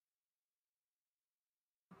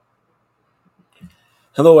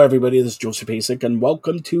Hello, everybody. This is Joseph Pasek, and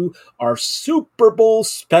welcome to our Super Bowl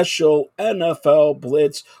special NFL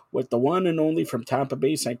Blitz with the one and only from Tampa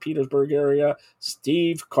Bay, St. Petersburg area,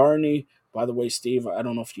 Steve Carney. By the way, Steve, I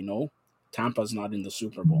don't know if you know, Tampa's not in the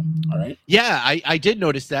Super Bowl. All right, Yeah, I did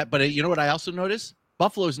notice that, but you know what I also noticed?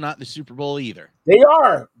 Buffalo's not in the Super Bowl either, they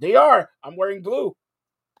are. They are. I'm wearing blue.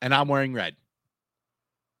 and I'm wearing red.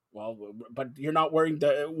 Well, but you're not wearing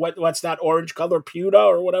the what's that orange color, Pewter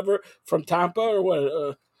or whatever from Tampa or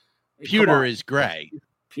what? Pewter is gray.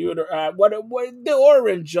 Pewter. What the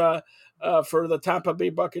orange for the Tampa Bay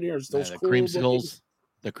Buccaneers? Those The cool looking. creamsicles.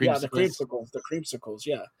 The Yeah, the creamsicles. creamsicles. The creamsicles.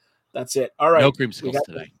 Yeah, that's it. All No right, creamsicles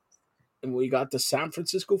today. we got the San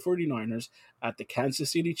Francisco 49ers at the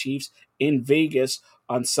Kansas City Chiefs in Vegas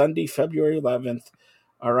on Sunday, February 11th.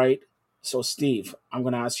 All right. So, Steve, I'm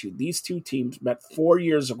going to ask you. These two teams met 4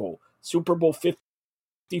 years ago, Super Bowl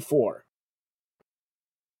 54.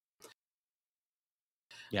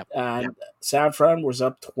 Yep. And San Fran was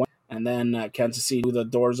up 20, and then Kansas City blew the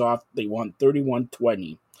doors off. They won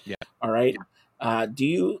 31-20. Yeah. All right. Do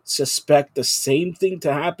you suspect the same thing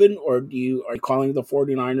to happen, or are you calling the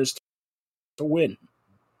 49ers to win?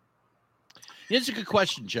 It's a good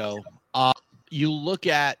question, Joe. You look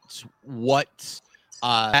at what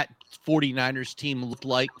that 49ers team looked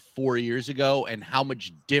like 4 years ago and how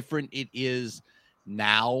much different it is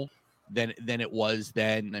now than it was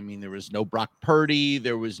then. I mean, there was no Brock Purdy.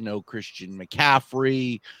 There was no Christian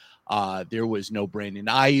McCaffrey. There was no Brandon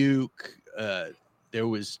Ayuk. There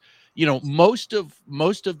was, most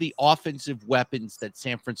of the offensive weapons that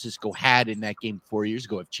San Francisco had in that game 4 years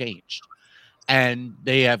ago have changed. And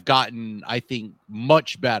they have gotten, I think,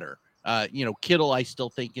 much better. Kittle, I still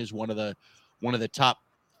think, is one of the top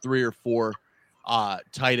 3 or 4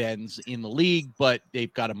 tight ends in the league, but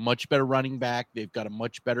they've got a much better running back. They've got a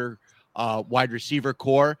much better wide receiver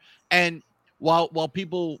core. And while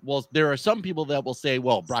there are some people that will say,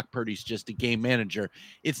 well, Brock Purdy's just a game manager.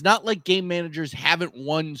 It's not like game managers haven't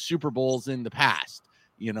won Super Bowls in the past.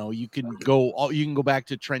 You can go back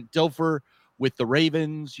to Trent Dilfer with the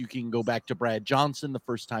Ravens. You can go back to Brad Johnson, the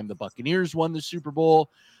first time the Buccaneers won the Super Bowl.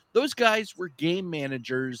 Those guys were game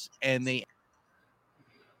managers, and they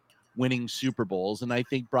winning Super Bowls. And I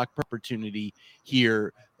think Brock opportunity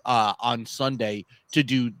here on Sunday to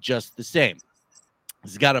do just the same.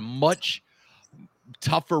 He's got a much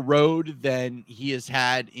tougher road than he has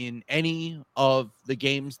had in any of the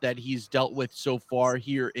games that he's dealt with so far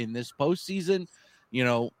here in this postseason.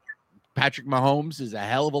 Patrick Mahomes is a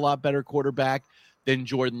hell of a lot better quarterback than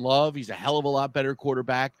Jordan Love. He's a hell of a lot better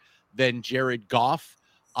quarterback than Jared Goff.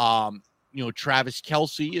 Travis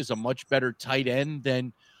Kelce is a much better tight end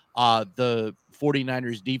than the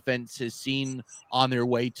 49ers defense has seen on their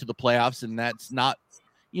way to the playoffs. And that's not,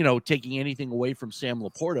 taking anything away from Sam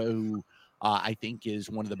Laporta, who I think is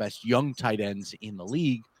one of the best young tight ends in the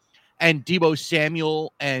league. And Deebo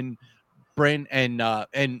Samuel and Brent and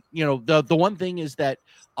the one thing is that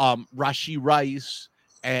Rashee Rice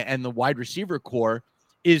and the wide receiver core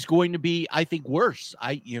is going to be, I think, worse.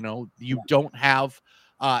 You don't have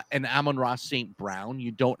an Amon-Ra St. Brown.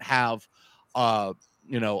 You don't have a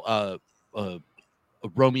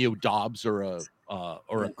Romeo Doubs or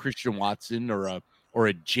a Christian Watson or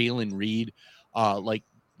a Jalen Reed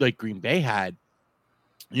like Green Bay had.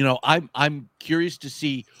 I'm curious to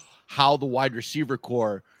see how the wide receiver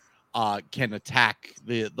core can attack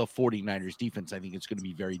the 49ers defense. I think it's going to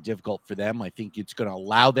be very difficult for them. I think it's going to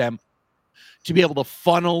allow them to be able to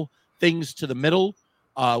funnel things to the middle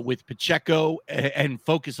with Pacheco and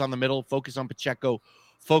focus on the middle, focus on Pacheco,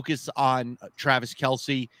 focus on Travis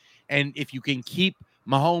Kelce. And if you can keep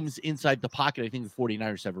Mahomes inside the pocket, I think the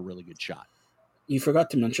 49ers have a really good shot. You forgot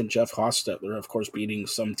to mention Jeff Hostetler, of course, beating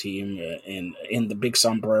some team in the big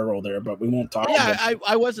sombrero there, but we won't talk about it.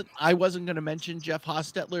 I wasn't going to mention Jeff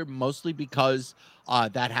Hostetler, mostly because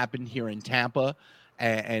that happened here in Tampa,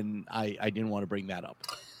 and I didn't want to bring that up.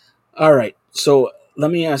 All right, so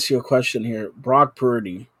let me ask you a question here. Brock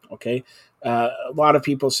Purdy, okay? A lot of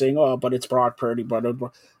people saying, oh, but it's Brock Purdy. But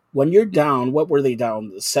when you're down, what were they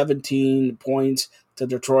down? 17 points to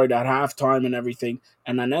Detroit at halftime and everything,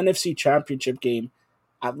 and an NFC championship game,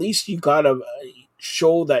 at least you got to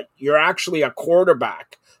show that you're actually a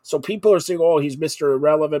quarterback. So people are saying, oh, he's Mr.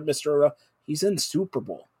 Irrelevant, he's in Super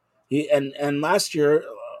Bowl. And last year,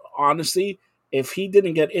 honestly, if he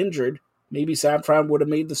didn't get injured, maybe San Fran would have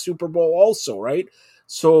made the Super Bowl also, right?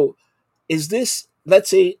 So is this, let's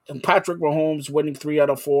say, Patrick Mahomes winning 3 out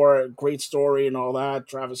of 4, great story and all that,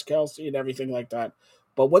 Travis Kelce and everything like that.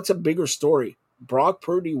 But what's a bigger story? Brock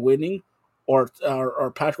Purdy winning or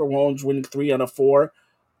Patrick Mahomes winning 3 out of 4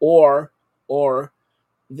 or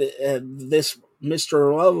this Mr.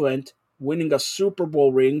 Irrelevant winning a Super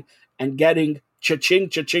Bowl ring and getting cha-ching,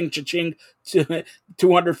 cha-ching, cha-ching to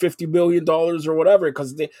 $250 million or whatever,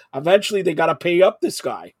 because they eventually got to pay up this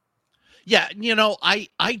guy. Yeah,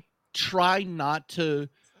 I try not to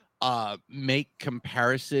make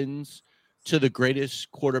comparisons to the greatest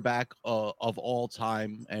quarterback of all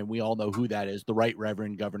time, and we all know who that is, the Right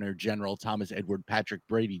Reverend Governor General Thomas Edward Patrick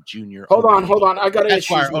Brady Jr. Hold on. I got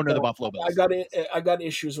issues with owner of the that. Buffalo Bills. I got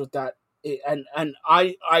issues with that. And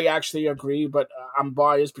I actually agree, but I'm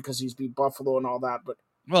biased because he's beat Buffalo and all that. But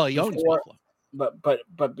Well, he owns Buffalo.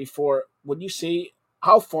 But before, when you see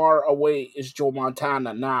how far away is Joe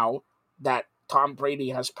Montana now that Tom Brady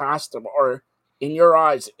has passed him, or in your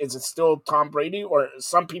eyes, is it still Tom Brady? Or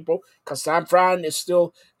some people, because San Fran is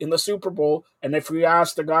still in the Super Bowl, and if we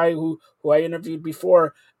ask the guy who I interviewed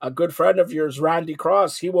before, a good friend of yours, Randy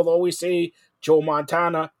Cross, he will always say Joe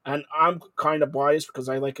Montana, and I'm kind of biased because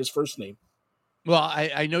I like his first name. Well,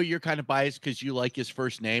 I know you're kind of biased because you like his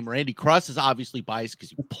first name. Randy Cross is obviously biased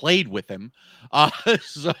because you played with him. I'm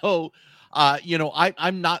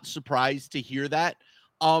not surprised to hear that.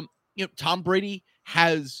 Tom Brady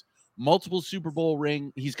has multiple Super Bowl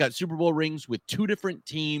rings. He's got Super Bowl rings with two different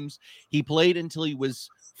teams. He played until he was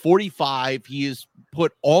 45. He has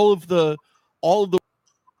put all of the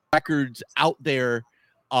records out there,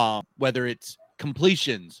 whether it's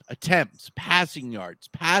completions, attempts, passing yards,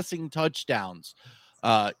 passing touchdowns,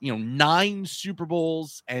 9 Super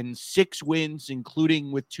Bowls and 6 wins,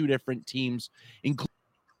 including with 2 different teams,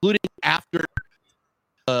 including after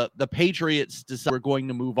the Patriots decided we're going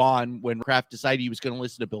to move on, when Kraft decided he was going to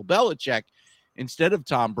listen to Bill Belichick instead of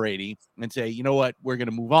Tom Brady and say, you know what, we're going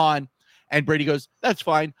to move on. And Brady goes, that's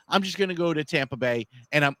fine. I'm just going to go to Tampa Bay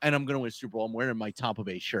and I'm going to win a Super Bowl. I'm wearing my Tampa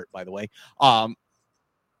Bay shirt, by the way.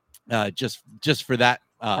 Just for that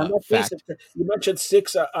fact. You mentioned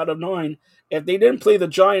 6 out of 9. If they didn't play the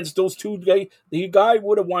Giants, those two guys, the guy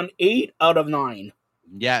would have won 8 out of 9.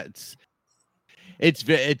 Yeah,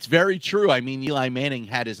 it's very true. I mean, Eli Manning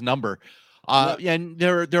had his number, and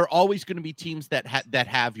there are always going to be teams that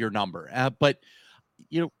have your number. But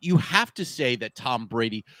you have to say that Tom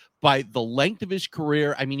Brady, by the length of his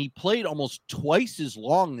career, I mean, he played almost twice as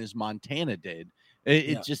long as Montana did.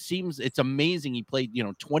 It just seems, it's amazing. He played,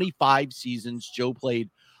 25 seasons. Joe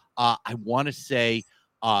played, I want to say,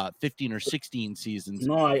 15 or 16 seasons.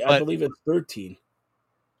 No, I believe it's 13.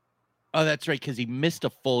 Oh, that's right, because he missed a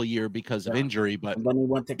full year because of injury. But and then he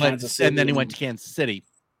went to Kansas City. And then he went to Kansas City.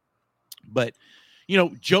 But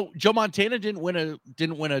Joe Montana didn't win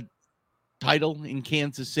a title in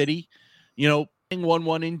Kansas City. Won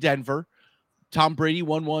one in Denver. Tom Brady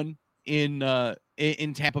won one in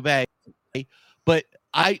Tampa Bay. But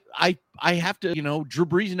I have to, Drew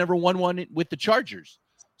Brees never won one with the Chargers.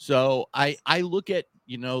 So I look at,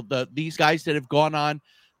 these guys that have gone on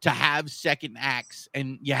to have second acts,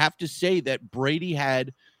 and you have to say that Brady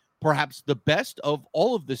had perhaps the best of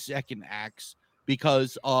all of the second acts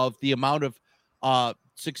because of the amount of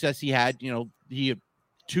success he had. He had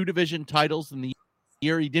 2 division titles in the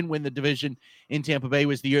year he didn't win the division in Tampa Bay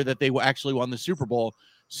was the year that they actually won the Super Bowl.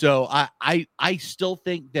 So I still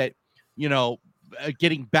think that,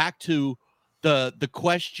 getting back to the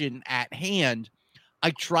question at hand, I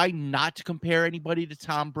try not to compare anybody to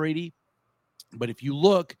Tom Brady. But if you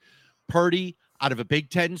look, Purdy, out of a Big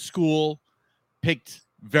Ten school, picked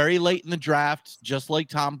very late in the draft, just like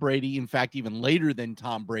Tom Brady, in fact, even later than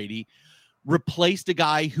Tom Brady, replaced a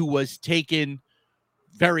guy who was taken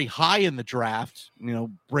very high in the draft.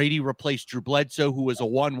 Brady replaced Drew Bledsoe, who was a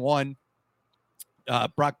 1-1.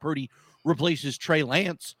 Brock Purdy replaces Trey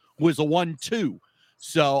Lance, who was a 1-2.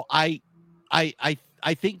 So I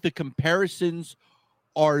think the comparisons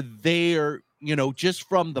are there, just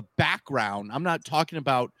from the background. I'm not talking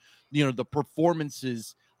about, the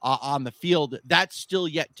performances on the field. That's still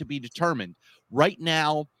yet to be determined. Right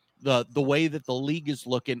now, the way that the league is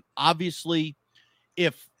looking, obviously,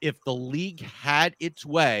 if the league had its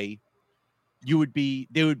way, they would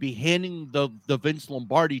be handing the Vince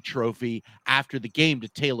Lombardi trophy after the game to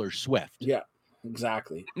Taylor Swift. Yeah,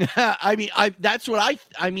 exactly. I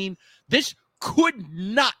mean, this could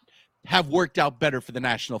not have worked out better for the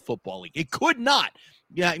National Football League. It could not.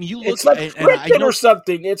 Yeah, and you look. It's like scripted or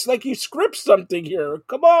something. It's like you script something here.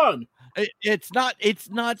 Come on. It's not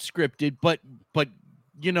scripted, but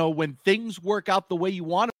when things work out the way you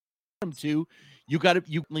want them to, you can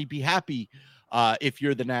be happy if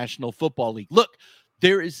you're the National Football League. Look,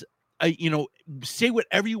 there is say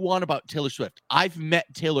whatever you want about Taylor Swift. I've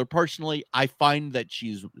met Taylor personally. I find that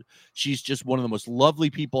she's just one of the most lovely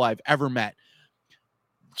people I've ever met.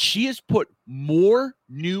 she has put more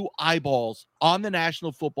new eyeballs on the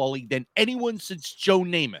National Football League than anyone since Joe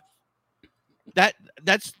Namath.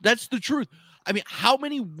 That's the truth. I mean, how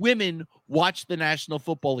many women watch the National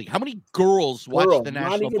Football League? How many girls watch the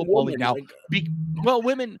not National even Football League woman. now? Like, Well,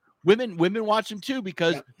 women watch them too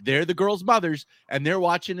because they're the girls' mothers and they're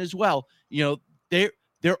watching as well. You know,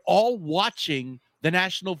 they're all watching the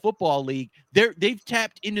National Football League. They've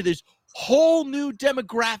tapped into this whole new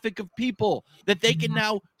demographic of people that they can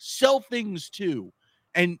now sell things to.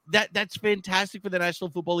 And that's fantastic for the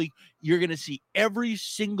National Football League. You're going to see every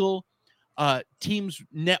single team's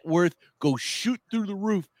net worth go shoot through the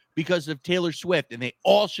roof because of Taylor Swift, and they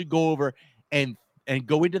all should go over and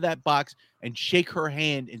go into that box and shake her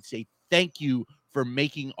hand and say thank you for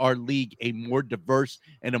making our league a more diverse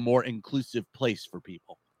and a more inclusive place for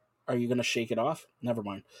people. are you going to shake it off? Never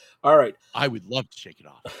mind. All right. I would love to shake it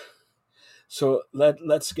off. So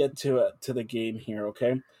let's get to the game here,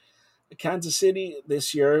 okay? Kansas City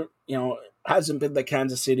this year, hasn't been the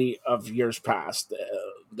Kansas City of years past.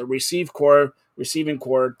 The receiving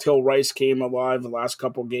core, till Rice came alive the last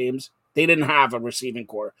couple games, they didn't have a receiving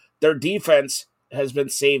core. Their defense has been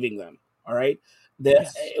saving them, all right?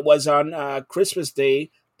 It was on Christmas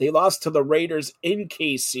Day. They lost to the Raiders in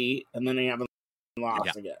KC, and then they haven't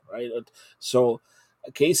lost again, right? So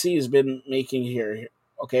KC has been making here,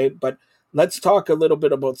 okay? But let's talk a little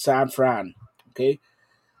bit about San Fran, okay?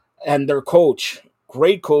 And their coach,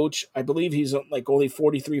 great coach. I believe he's like only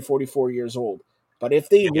 43, 44 years old. But if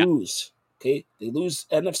they lose, okay, they lose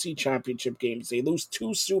NFC championship games. They lose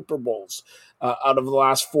 2 Super Bowls out of the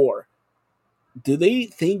last 4. Do they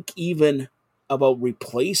think even about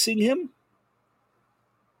replacing him?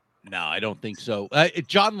 No, I don't think so.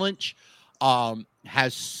 John Lynch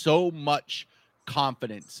has so much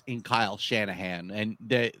confidence in Kyle Shanahan, and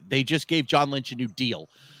they just gave John Lynch a new deal.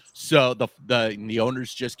 So the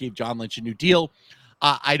owners just gave John Lynch a new deal.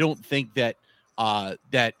 I don't think that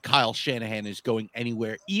Kyle Shanahan is going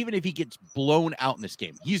anywhere, even if he gets blown out in this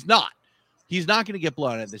game. He's not going to get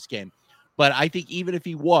blown out in this game. But I think even if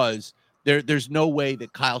he was, there's no way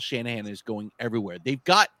that Kyle Shanahan is going everywhere. They've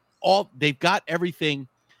got everything,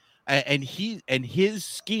 and his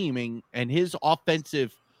scheming and his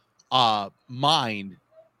offensive mind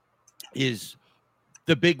is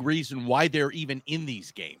the big reason why they're even in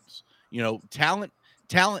these games. Talent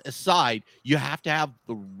aside, you have to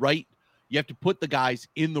put the guys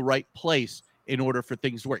in the right place in order for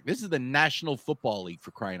things to work. This is the National Football League,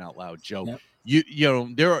 for crying out loud, Joe.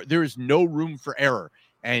 Yep. There is no room for error.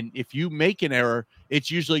 And if you make an error,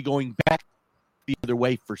 it's usually going back the other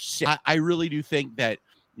way for 6. I really do think that,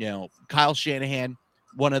 Kyle Shanahan,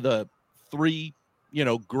 one of the 3,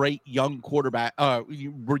 great young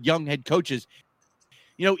young head coaches,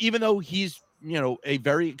 even though he's, a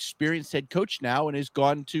very experienced head coach now and has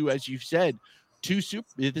gone to, as you've said, 2 Super.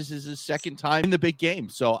 This is his second time in the big game.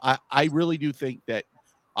 So I really do think that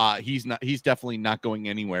he's definitely not going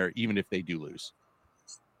anywhere, even if they do lose.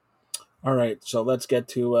 All right. So let's get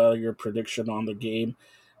to your prediction on the game.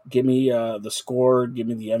 Give me the score. Give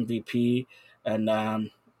me the MVP.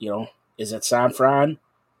 And, is it San Fran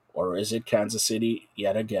or is it Kansas City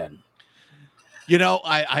yet again?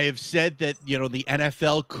 I have said that, the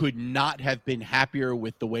NFL could not have been happier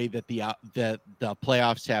with the way that the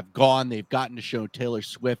playoffs have gone. They've gotten to show Taylor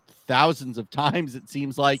Swift thousands of times, it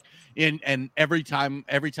seems like. And every time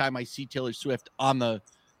I see Taylor Swift on the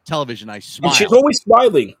television, I smile. And she's always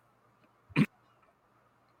smiling.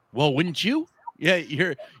 Well, wouldn't you? Yeah,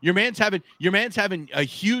 your man's having a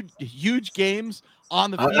huge games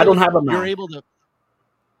on the field. I don't have a man. You're able to.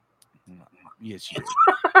 Yes, you do.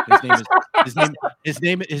 His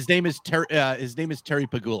name is Terry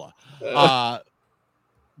Pagula.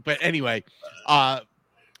 But anyway,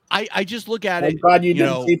 I just look at it. God, you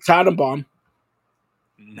didn't say Tannenbaum.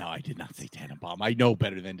 No, I did not say Tannenbaum. I know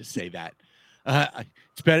better than to say that.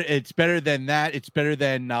 It's better than that. It's better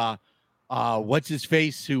than what's his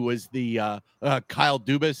face, who was the Kyle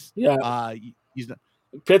Dubas. Yeah, he's not.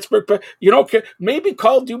 Pittsburgh, maybe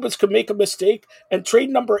Kyle Dubas could make a mistake and trade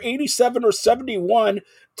number 87 or 71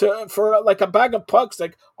 for like a bag of pucks.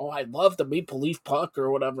 Like, I love the Maple Leaf puck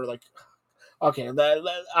or whatever. Like, okay,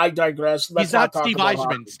 I digress. He's not Steve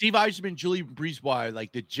Yzerman. Steve Yzerman, Julie Brisebois,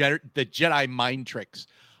 like the Jedi mind tricks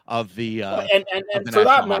of the and for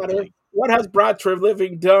that matter, what has Brad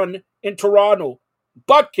Treliving done in Toronto?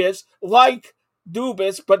 Butt kiss like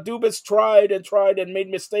Dubas, but Dubas tried and made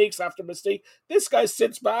mistakes after mistake. This guy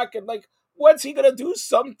sits back and like, what's he gonna do?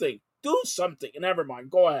 Something. Never mind.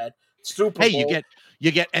 Go ahead. Super Bowl. Hey,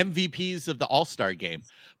 you get MVPs of the All-Star game,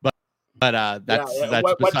 but that's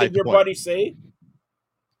what did your buddy say?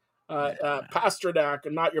 Pasternak,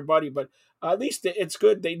 and not your buddy, but at least it's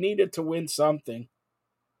good. They needed to win something.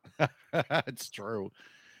 It's true.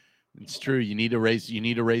 It's true. You need to raise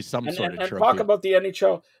some sort of And trophy. talk about the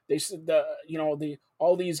NHL. They said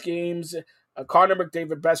all these games. Connor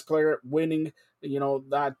McDavid, best player, winning.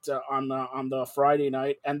 That on the Friday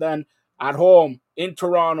night, and then at home in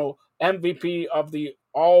Toronto, MVP of the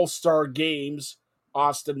All-Star games,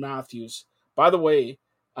 Austin Matthews. By the way,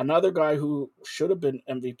 another guy who should have been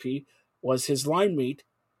MVP was his line mate,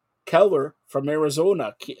 Keller from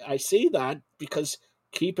Arizona. I say that because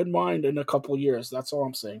keep in mind in a couple of years. That's all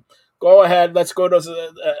I'm saying. Go ahead. Let's go to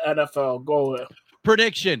the NFL. Go ahead.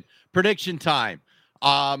 Prediction time.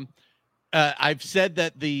 I've said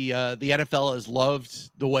that the NFL has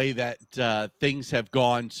loved the way that things have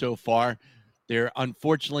gone so far. They're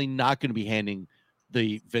unfortunately not going to be handing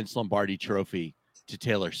the Vince Lombardi Trophy to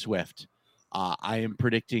Taylor Swift. I am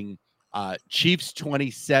predicting Chiefs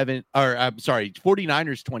 27, or I'm sorry,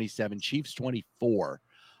 49ers 27, Chiefs 24,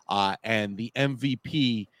 and the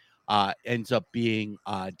MVP ends up being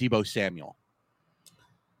Deebo Samuel.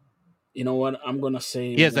 You know what? I'm gonna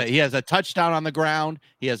say he has a touchdown on the ground.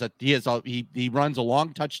 He runs a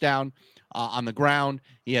long touchdown on the ground.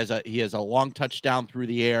 He has a long touchdown through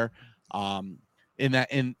the air.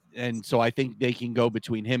 And so I think they can go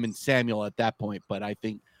between him and Samuel at that point. But I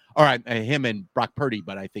think, all right, him and Brock Purdy.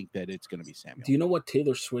 But I think that it's going to be Samuel. Do you know what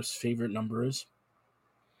Taylor Swift's favorite number is?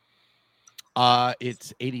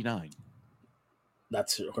 It's 89.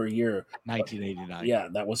 That's her year. 1989. Yeah,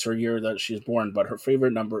 that was her year that she's born. But her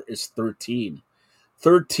favorite number is 13.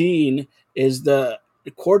 13 is the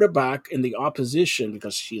quarterback in the opposition,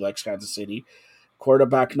 because she likes Kansas City,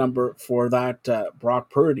 quarterback number for that Brock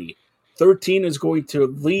Purdy. 13 is going to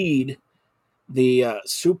lead the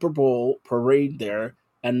Super Bowl parade there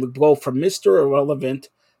and go from Mr. Irrelevant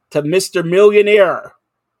to Mr. Millionaire,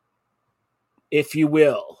 if you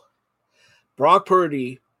will. Brock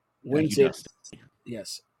Purdy wins it.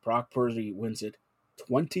 Yes, Brock Purdy wins it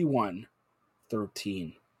 21-13.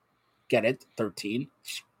 Get it? 13.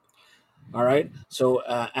 All right. So,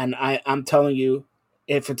 and I'm telling you,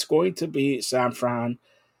 if it's going to be San Fran,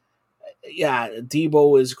 yeah,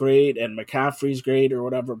 Debo is great and McCaffrey's great or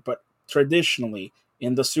whatever, but traditionally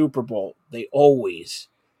in the Super Bowl, they always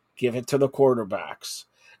give it to the quarterbacks.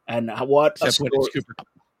 And what a story.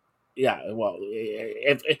 Yeah, well,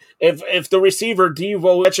 if the receiver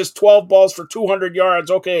Devo catches 12 balls for 200 yards,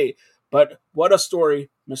 okay. But what a story,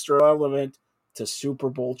 Mr. Irrelevant to Super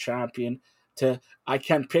Bowl champion. I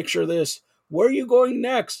can picture this. Where are you going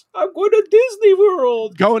next? I'm going to Disney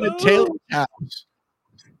World. Going to Taylor's house.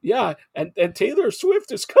 Yeah, and Taylor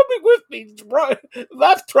Swift is coming with me.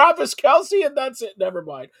 Left Travis Kelce, and that's it. Never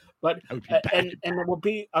mind. But and it will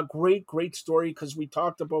be a great story because we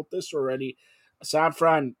talked about this already. San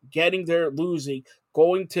Fran getting there, losing,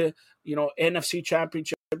 going to NFC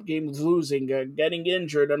Championship games, losing, getting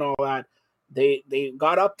injured, and all that. They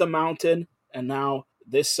got up the mountain, and now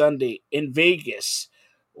this Sunday in Vegas.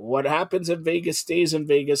 What happens in Vegas stays in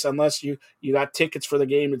Vegas unless you got tickets for the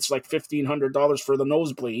game. It's like $1,500 for the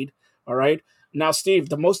nosebleed. All right. Now, Steve,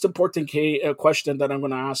 the most important question that I'm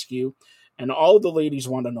going to ask you, and all the ladies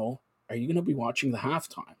want to know: are you going to be watching the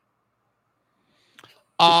halftime?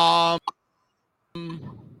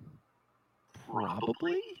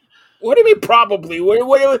 Probably. What do you mean probably?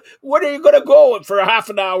 What are you going to go for a half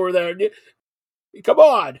an hour there? Come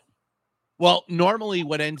on. Well, normally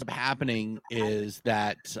what ends up happening is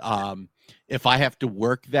that if I have to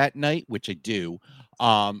work that night, which I do,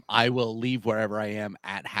 I will leave wherever I am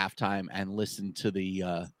at halftime and listen to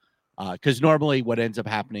the because normally what ends up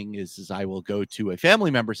happening is I will go to a family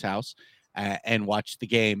member's house and watch the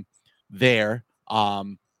game there.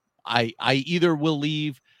 I either will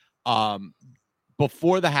leave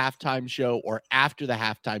before the halftime show or after the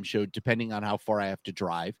halftime show, depending on how far I have to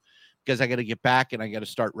drive, because I got to get back and I got to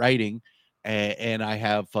start writing. And I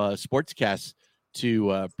have sportscasts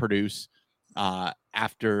to produce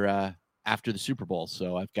after the Super Bowl,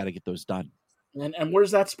 so I've got to get those done. And where's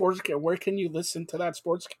that sportscast? Where can you listen to that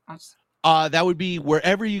sportscast? That would be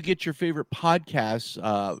wherever you get your favorite podcasts.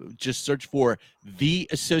 Just search for The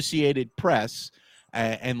Associated Press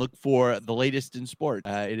and look for the latest in sport.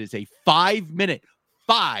 It is a 5-minute,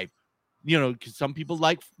 because some people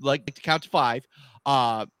like to count to 5.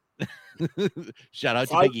 Shout out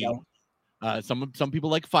to Big E. Some people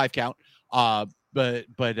like 5 count, but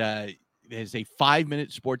there's a 5-minute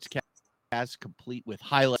sportscast complete with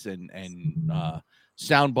highlights and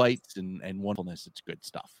sound bites and wonderfulness. It's good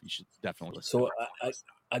stuff. You should definitely listen. So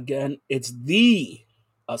again, it's The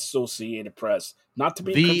Associated Press, not to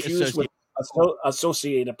be confused with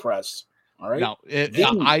Associated Press. All right. No,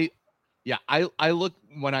 Yeah, I look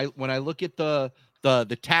when I look at the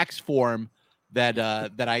tax form that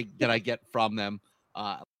that I get from them.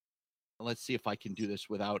 Let's see if I can do this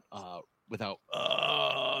without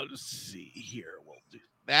let's see here. We'll do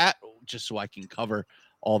that just so I can cover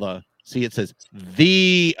all the. See, it says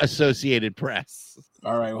the Associated Press.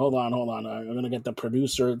 All right, hold on. I'm gonna get the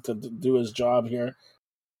producer to do his job here.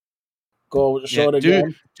 Go show Yeah, it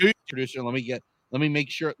again. producer. Let me make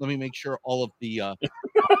sure all of the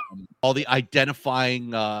all the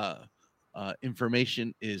identifying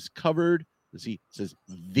information is covered. Let's see, it says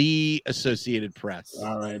the Associated Press.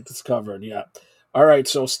 All right, it's covered. Yeah. All right.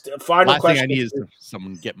 So final Last question. thing I need is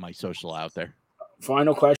someone get my social out there.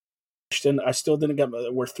 Final question. I still didn't get.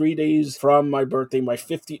 We're 3 days from my birthday. My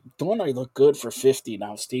 50. Don't I look good for 50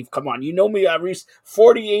 now, Steve? Come on. You know me. I reached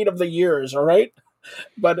 48 of the years. All right.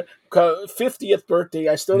 But 50th birthday,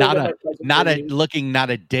 I still didn't get my present. Not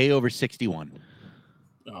a day over 61.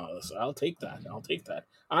 Oh, so I'll take that.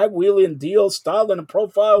 I wheelie and deal, style and a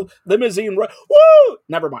profile, limousine. Woo!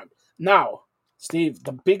 Never mind. Now, Steve,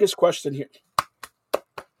 the biggest question here.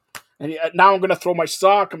 And now I'm going to throw my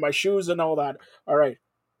sock and my shoes and all that. All right.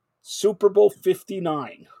 Super Bowl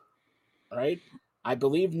 59. All right. I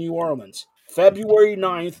believe New Orleans. February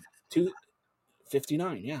 9th to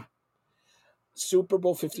 59. Yeah. Super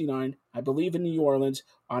Bowl 59. I believe in New Orleans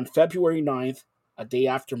on February 9th, a day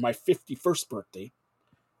after my 51st birthday.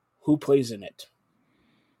 Who plays in it?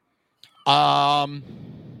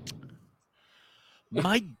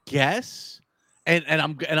 My guess, and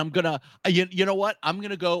I'm gonna you know what? I'm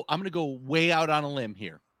gonna go way out on a limb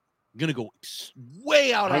here. I'm gonna go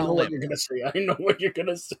way out on a limb. I know what you're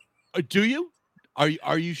gonna say. Do you?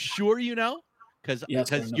 Are you sure you know? Because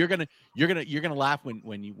you're gonna laugh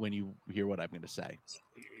when you hear what I'm gonna say.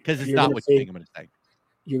 Because it's not what you think I'm gonna say.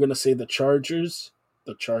 You're gonna say the Chargers.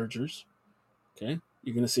 The Chargers. Okay.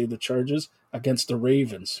 You're gonna say the Chargers against the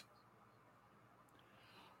Ravens.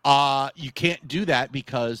 You can't do that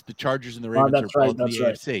because the Chargers and the Ravens are both in the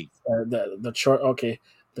AFC.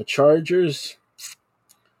 The Chargers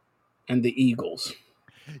and the Eagles.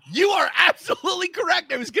 You are absolutely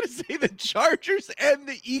correct. I was going to say the Chargers and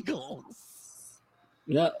the Eagles.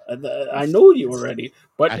 Yeah, I know you already,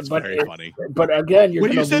 but that's very funny. But again,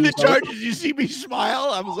 when you said the Chargers, you see me smile.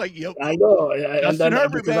 I was like, "Yep." I know. Justin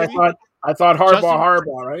Herbert, baby. I thought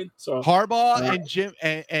Harbaugh, right? So Harbaugh and Jim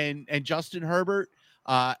and Justin Herbert.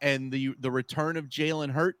 And the return of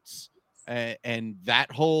Jalen Hurts and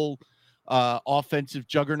that whole offensive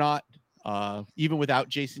juggernaut, even without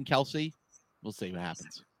Jason Kelce, we'll see what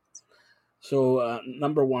happens. So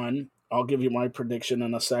number one, I'll give you my prediction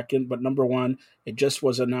in a second. But number one, it just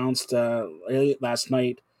was announced last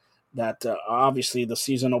night that obviously the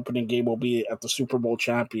season opening game will be at the Super Bowl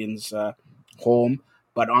champions home.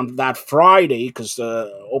 But on that Friday, because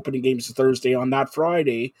the opening game is Thursday, on that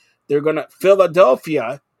Friday,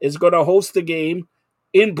 Philadelphia is going to host the game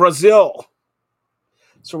in Brazil.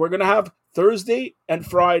 So we're going to have Thursday and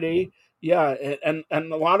Friday. Yeah, and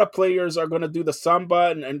a lot of players are going to do the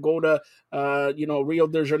samba and go to Rio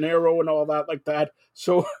de Janeiro and all that like that.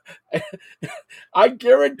 So I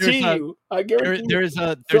guarantee there's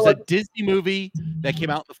a Disney movie that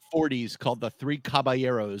came out in the 40s called The Three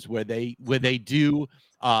Caballeros where they do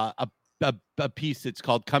a piece. It's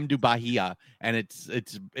called "Come to Bahia," and it's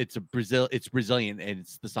Brazilian, and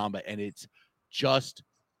it's the samba, and it's just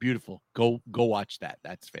beautiful. Go watch that.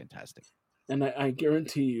 That's fantastic. And I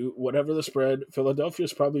guarantee you, whatever the spread, Philadelphia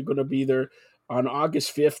is probably going to be there on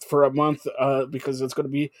August 5th for a month because it's going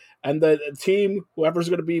to be, and the team, whoever's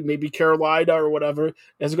going to be, maybe Carolina or whatever,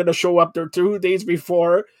 is going to show up there 2 days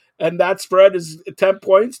before, and that spread is 10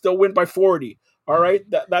 points. They'll win by 40. All right,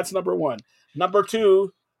 that's number one. Number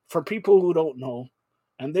two, for people who don't know,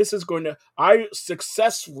 and this is going to, I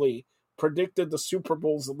successfully predicted the Super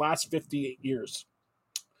Bowls the last 58 years,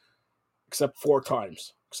 except four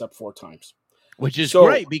times. Which is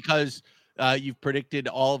great because you've predicted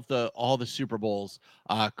all the Super Bowls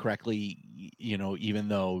correctly, even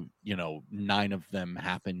though 9 of them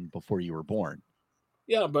happened before you were born.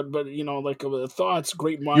 Yeah, but like thoughts,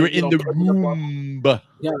 great mind. You're in the room.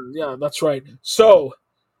 Yeah, that's right. So,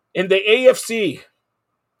 in the AFC,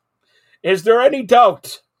 is there any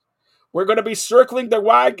doubt we're going to be circling the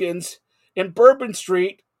wagons in Bourbon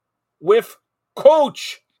Street with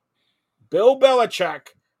Coach Bill Belichick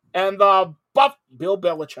and the Bill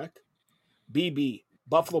Belichick, BB,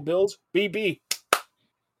 Buffalo Bills, BB,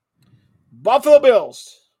 Buffalo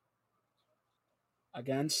Bills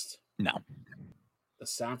against the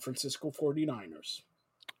San Francisco 49ers.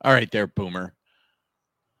 All right there, Boomer.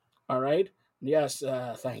 All right. Yes,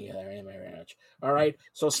 thank you very much. All right.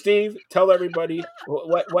 So, Steve, tell everybody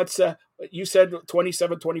what's You said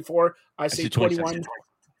 27-24. I say 27. 21.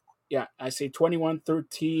 Yeah, I say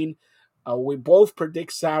 21-13. We both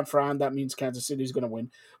predict San Fran. That means Kansas City is going to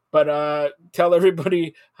win. But tell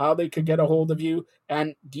everybody how they could get a hold of you.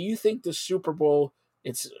 And do you think the Super Bowl,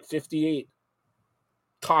 it's 58,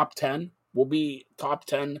 top 10, will be top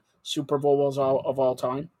 10 Super Bowls of all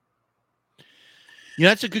time? Yeah,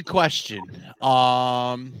 that's a good question.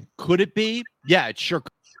 Could it be? Yeah, it sure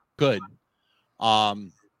could. Will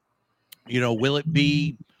it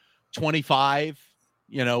be 25?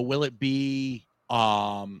 Will it be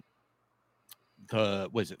was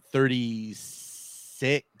it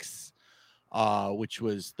 36? Which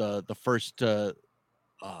was the first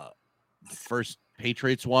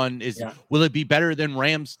Patriots one. Will it be better than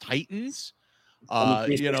Rams Titans?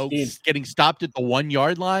 23-16. Getting stopped at the 1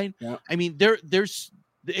 yard line. Yeah. I mean,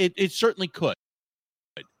 it certainly could.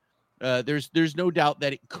 There's no doubt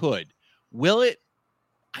that it could. Will it?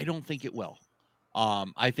 I don't think it will.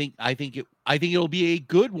 I think it'll be a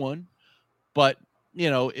good one, but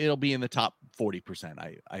it'll be in the top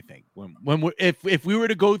 40%. I think if we were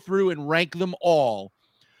to go through and rank them all,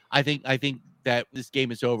 I think that this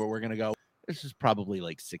game is over. We're gonna go. This is probably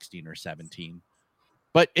like 16 or 17,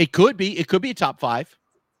 but it could be a top 5.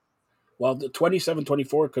 Well, the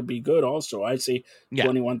 27-24 could be good also. I'd say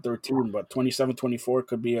 21-13, but 27-24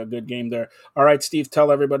 could be a good game there. All right, Steve,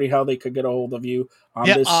 tell everybody how they could get a hold of you on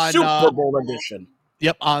this Super Bowl edition.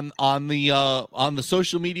 Yep, on the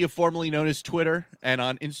social media formerly known as Twitter and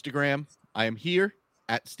on Instagram, I am here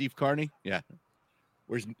at Steve Carney. Yeah.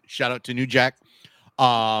 Shout out to New Jack.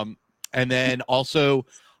 And then also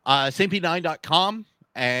SaintP9.com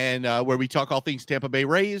and where we talk all things Tampa Bay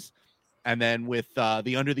Rays. And then with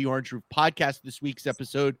the Under the Orange Roof podcast, this week's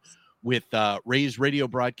episode with Rays radio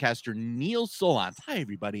broadcaster Neil Solondz. Hi,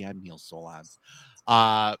 everybody. I'm Neil Solondz.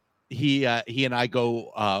 He and I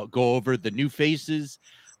go over the new faces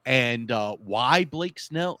and why Blake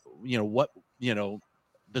Snell,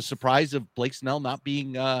 the surprise of Blake Snell not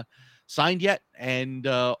being signed yet. And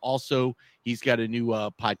also he's got a new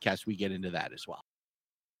podcast. We get into that as well.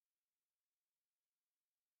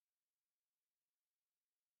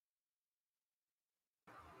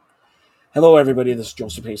 Hello, everybody. This is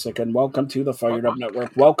Joseph Hasek, and welcome to the Fired Up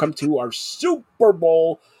Network. Welcome to our Super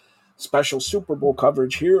Bowl special Super Bowl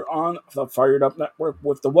coverage here on the Fired Up Network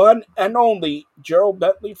with the one and only Gerald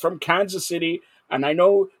Bentley from Kansas City. And I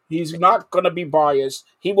know he's not going to be biased.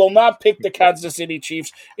 He will not pick the Kansas City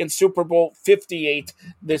Chiefs in Super Bowl 58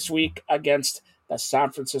 this week against the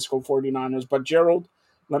San Francisco 49ers. But Gerald,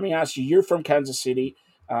 let me ask you, you're from Kansas City.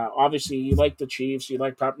 Obviously, you like the Chiefs, you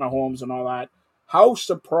like Pat Mahomes and all that. How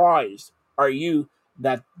surprised are you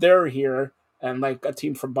that they're here and like a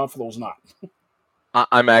team from Buffalo's not?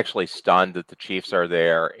 I'm actually stunned that the Chiefs are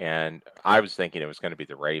there, and I was thinking it was going to be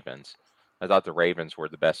the Ravens. I thought the Ravens were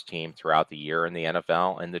the best team throughout the year in the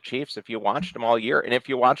NFL, and the Chiefs, if you watched them all year, and if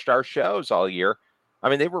you watched our shows all year, I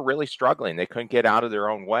mean, they were really struggling. They couldn't get out of their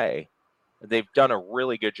own way. They've done a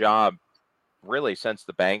really good job, really, since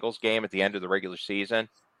the Bengals game at the end of the regular season,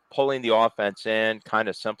 pulling the offense in, kind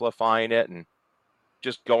of simplifying it, and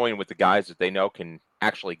just going with the guys that they know can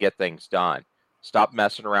actually get things done. Stop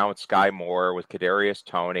messing around with Sky Moore, with Kadarius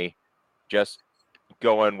Toney. Just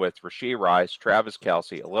going with Rashee Rice, Travis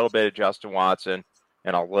Kelce, a little bit of Justin Watson,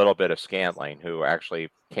 and a little bit of Scantling, who actually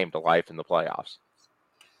came to life in the playoffs.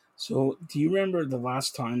 So, do you remember the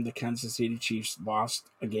last time the Kansas City Chiefs lost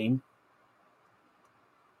a game?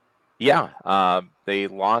 Yeah, they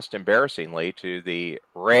lost embarrassingly to the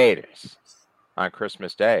Raiders on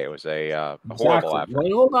Christmas Day. It was a horrible effort.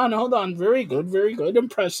 Wait, hold on. Very good.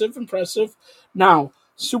 Impressive. Now,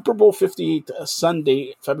 Super Bowl 58,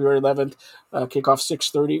 Sunday, February 11th, kickoff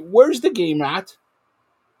 6:30. Where's the game at?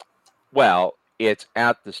 Well, it's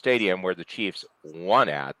at the stadium where the Chiefs won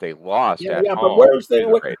at. They lost at home. But where's they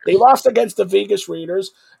lost against the Vegas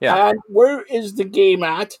Raiders. Yeah. And where is the game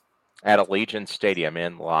at? At Allegiant Stadium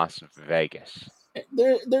in Las Vegas.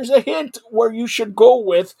 There's a hint where you should go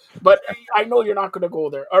with, but I know you're not going to go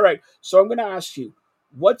there. All right, so I'm going to ask you,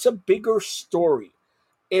 what's a bigger story?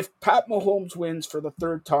 If Pat Mahomes wins for the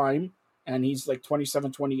third time, and he's like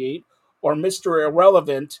 27-28, or Mr.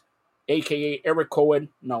 Irrelevant, a.k.a. Eric Cohen,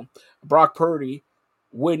 Brock Purdy,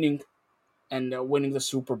 winning the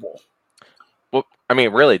Super Bowl? Well, I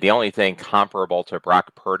mean, really, the only thing comparable to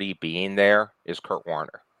Brock Purdy being there is Kurt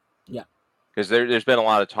Warner. Yeah. Because there's been a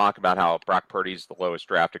lot of talk about how Brock Purdy's the lowest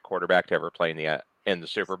drafted quarterback to ever play in the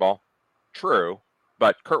Super Bowl. True,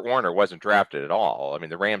 but Kurt Warner wasn't drafted at all. I mean,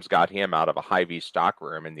 the Rams got him out of a Hy-Vee stock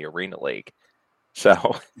room in the Arena League.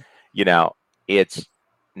 So, it's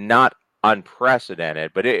not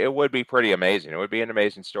unprecedented, but it would be pretty amazing. It would be an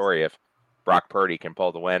amazing story if Brock Purdy can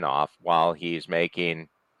pull the win off while he's making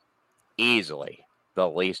easily the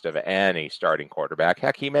least of any starting quarterback.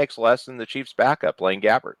 Heck, he makes less than the Chiefs' backup, Blaine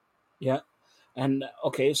Gabbert. Yeah. And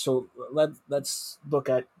okay, so let's look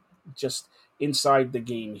at just inside the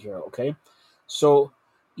game here, okay? So,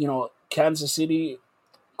 Kansas City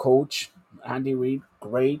coach Andy Reid,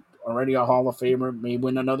 great, already a Hall of Famer, may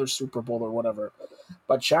win another Super Bowl or whatever.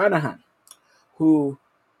 But Shanahan, who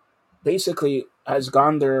basically has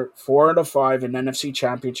gone there 4 out of 5 in NFC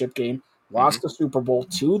Championship game, lost the Super Bowl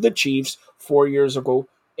to the Chiefs 4 years ago.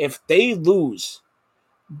 If they lose,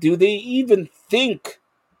 do they even think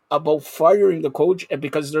about firing the coach? And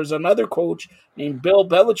because there's another coach named Bill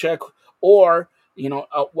Belichick, or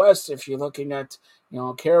out west, if you're looking at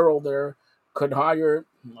Carroll there, could hire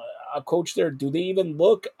a coach there. Do they even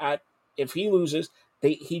look at if he loses?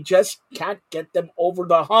 He just can't get them over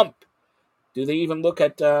the hump. Do they even look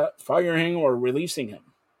at firing or releasing him?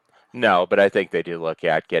 No, but I think they do look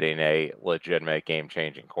at getting a legitimate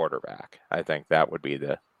game-changing quarterback. I think that would be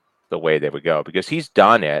the way they would go, because he's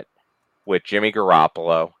done it with Jimmy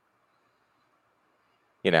Garoppolo,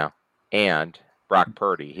 and Brock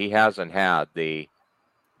Purdy. He hasn't had the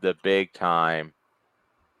big-time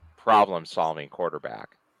problem-solving quarterback.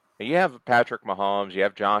 You have Patrick Mahomes, you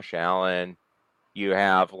have Josh Allen, you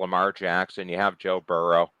have Lamar Jackson, you have Joe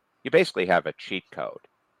Burrow. You basically have a cheat code.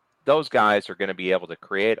 Those guys are going to be able to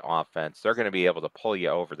create offense. They're going to be able to pull you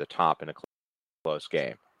over the top in a close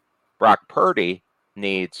game. Brock Purdy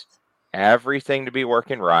needs everything to be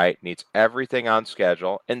working right, needs everything on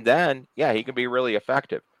schedule, and then, yeah, he can be really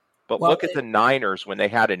effective. But look at the Niners when they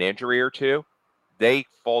had an injury or two. They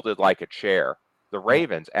folded like a chair. The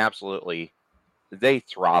Ravens absolutely, they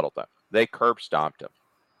throttled them. They curb stomped them.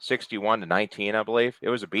 61-19, I believe. It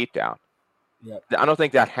was a beatdown. Yep. I don't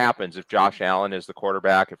think that happens if Josh Allen is the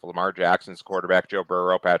quarterback, if Lamar Jackson's the quarterback, Joe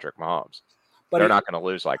Burrow, Patrick Mahomes. But they're not going to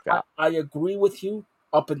lose like that. I agree with you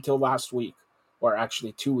up until last week, or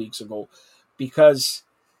actually 2 weeks ago, because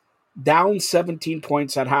down 17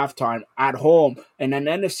 points at halftime at home in an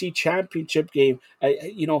NFC Championship game,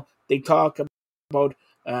 they talk about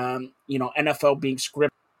NFL being scripted.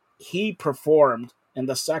 He performed in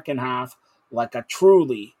the second half like a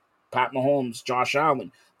truly Pat Mahomes, Josh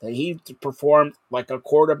Allen. That he performed like a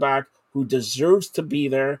quarterback who deserves to be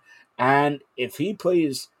there. And if he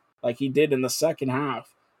plays like he did in the second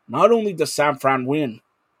half, not only does San Fran win,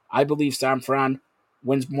 I believe San Fran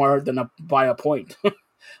wins more than by a point.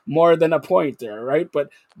 More than a point there, right? But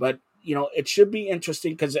it should be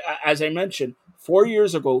interesting because, as I mentioned, 4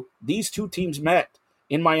 years ago, these two teams met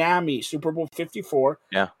in Miami, Super Bowl 54,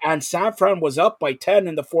 and San Fran was up by 10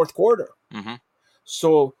 in the fourth quarter. Mm-hmm.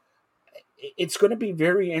 So it's going to be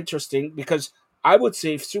very interesting because I would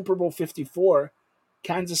say Super Bowl 54,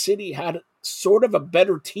 Kansas City had sort of a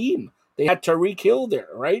better team. They had Tyreek Hill there,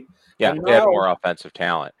 right? Yeah, they had more offensive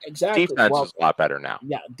talent. Exactly. Defense is a lot better now.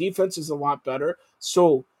 Yeah, defense is a lot better.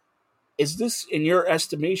 So is this, in your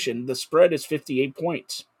estimation, the spread is 58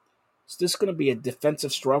 points. Is this going to be a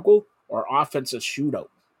defensive struggle or offensive shootout?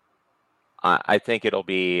 I think it'll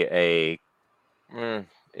be a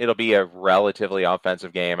relatively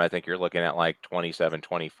offensive game. I think you're looking at like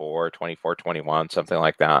 27-24, 24-21, something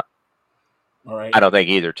like that. All right. I don't think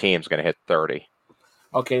either team's going to hit 30.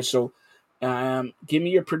 Okay, so give me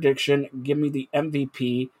your prediction. Give me the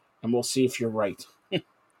MVP, and we'll see if you're right.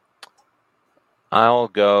 I'll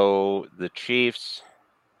go the Chiefs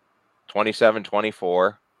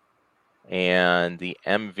 27-24, and the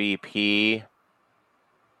MVP,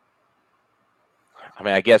 I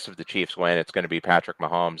mean, I guess if the Chiefs win, it's going to be Patrick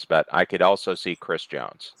Mahomes, but I could also see Chris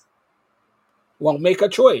Jones. Well, make a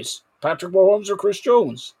choice. Patrick Mahomes or Chris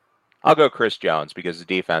Jones? I'll go Chris Jones because the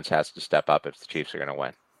defense has to step up if the Chiefs are going to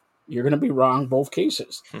win. You're going to be wrong both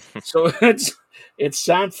cases. So it's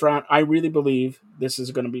San Fran. I really believe this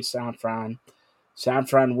is going to be San Fran. San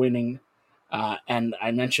Fran winning. And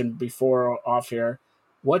I mentioned before off here,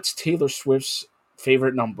 what's Taylor Swift's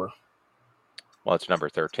favorite number? Well, it's number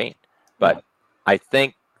 13. But I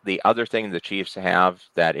think the other thing the Chiefs have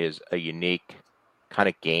that is a unique kind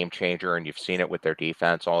of game changer, and you've seen it with their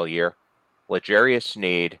defense all year, L'Jarius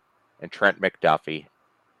Sneed and Trent McDuffie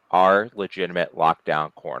are legitimate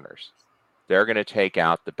lockdown corners. They're going to take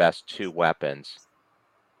out the best two weapons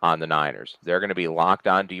on the Niners. They're going to be locked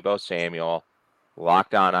on Deebo Samuel,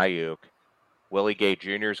 locked on Ayuk. Willie Gay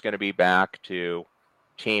Jr. is going to be back to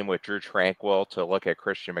team with Drew Tranquill to look at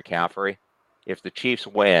Christian McCaffrey. If the Chiefs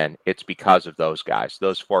win, it's because of those guys.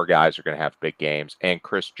 Those four guys are going to have big games, and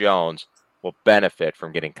Chris Jones will benefit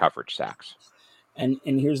from getting coverage sacks. And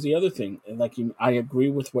here's the other thing. I agree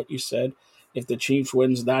with what you said. If the Chiefs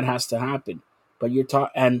wins, that has to happen. But you're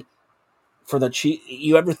talking, and for the Chiefs.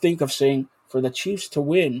 You ever think of saying for the Chiefs to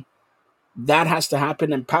win, that has to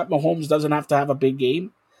happen, and Pat Mahomes doesn't have to have a big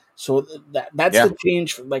game. So that's Yeah. the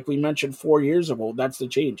change, like we mentioned 4 years ago. That's the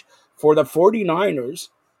change. For the 49ers,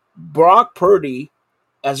 Brock Purdy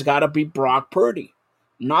has got to be Brock Purdy.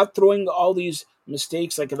 Not throwing all these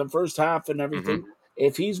mistakes like in the first half and Hmm. everything.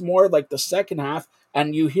 If he's more like the second half,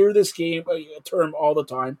 and you hear this game term all the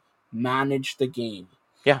time, manage the game.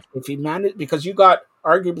 Yeah. If he manage, because you got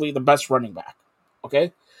arguably the best running back,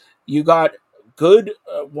 okay? You got good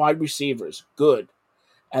wide receivers, good.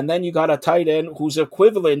 And then you got a tight end who's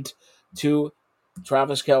equivalent to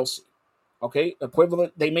Travis Kelce. Okay,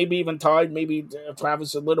 equivalent. They may be even tied. Maybe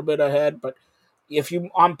Travis a little bit ahead, but if you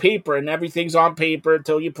on paper and everything's on paper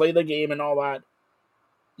until you play the game and all that,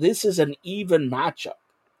 this is an even matchup,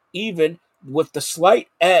 even with the slight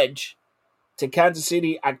edge to Kansas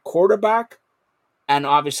City at quarterback and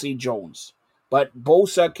obviously Jones. But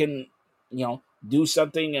Bosa can, do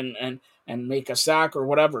something and make a sack or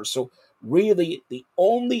whatever. So really, the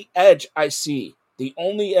only edge I see,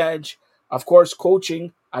 of course,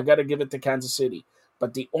 coaching, I got to give it to Kansas City.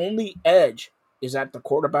 But the only edge is at the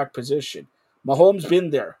quarterback position. Mahomes been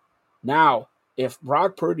there. Now, if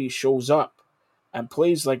Brock Purdy shows up and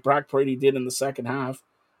plays like Brock Purdy did in the second half,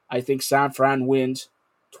 I think San Fran wins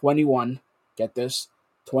 21. Get this,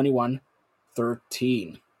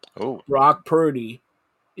 21-13. Oh, Brock Purdy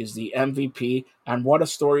is the MVP, and what a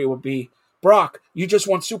story it would be. Brock, you just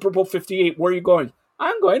won Super Bowl 58. Where are you going?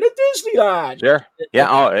 I'm going to Disneyland. sure.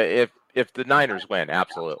 Yeah. Okay. Oh, if the Niners win,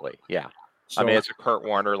 absolutely. Yeah. I mean, So, it's a Kurt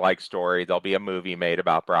Warner-like story. There'll be a movie made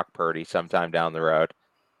about Brock Purdy sometime down the road.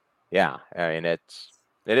 Yeah. I mean, it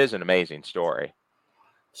is an amazing story.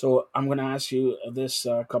 so I'm going to ask you this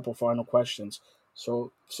couple final questions.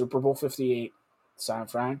 So, Super Bowl 58, San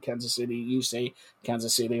Fran, Kansas City. You say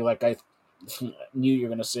Kansas City, like I knew you were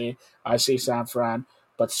going to say. I say San Fran.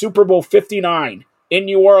 But Super Bowl 59 in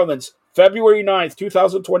New Orleans, February 9th,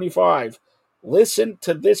 2025. Listen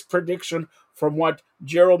to this prediction from what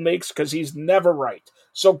Gerald makes because he's never right.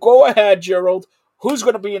 So go ahead, Gerald. Who's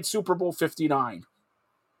going to be in Super Bowl 59?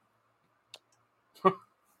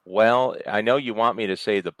 Well, I know you want me to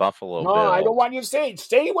say the Buffalo No, I don't Bills. want you to say it.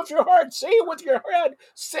 Say it with your heart. Say it with your head.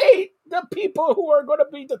 Say the people who are going to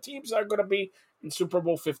be the teams that are going to be in Super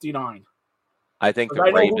Bowl 59. I think the Because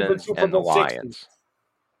I know who's in Ravens Super and the Bowl 60. Lions.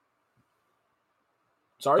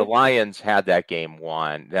 The Sorry? Lions had that game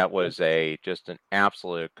won. That was just an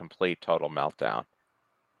absolute, complete, total meltdown,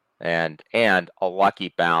 and a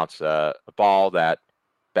lucky bounce, a ball that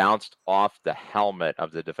bounced off the helmet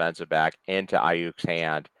of the defensive back into Ayuk's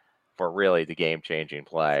hand for really the game-changing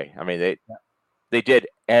play. I mean, they did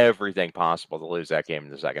everything possible to lose that game in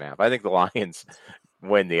the second half. I think the Lions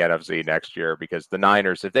win the NFC next year because the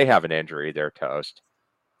Niners, if they have an injury, they're toast.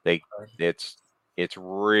 It's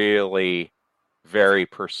really very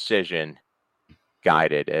precision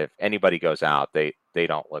guided. If anybody goes out, they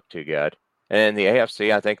don't look too good. And in the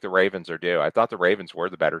AFC, I think the Ravens are due. I thought the Ravens were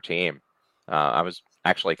the better team. I was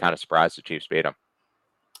actually kind of surprised the Chiefs beat them.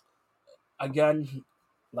 Again,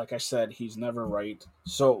 like I said, he's never right.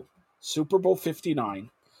 So, Super Bowl 59.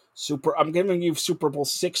 I'm giving you Super Bowl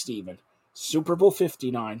 60 even. Super Bowl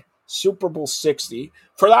 59, Super Bowl 60.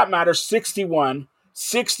 For that matter, 61,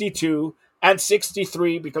 62, and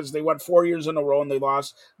 63 because they went 4 years in a row and they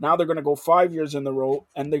lost. Now they're going to go 5 years in a row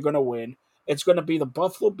and they're going to win. It's going to be the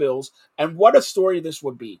Buffalo Bills. And what a story this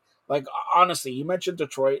would be. Like, honestly, you mentioned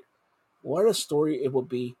Detroit. What a story it would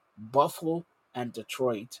be. Buffalo and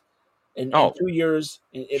Detroit. In Oh, 2 years,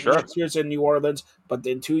 sure. next year's in New Orleans, but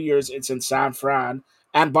in 2 years it's in San Fran.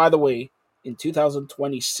 And by the way, in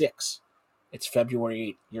 2026, it's February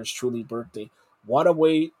 8th, yours truly birthday. What a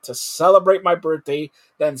way to celebrate my birthday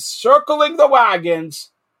than circling the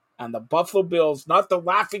wagons and the Buffalo Bills, not the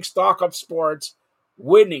laughing stock of sports,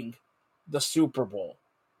 winning the Super Bowl.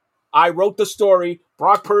 I wrote the story.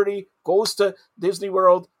 Brock Purdy goes to Disney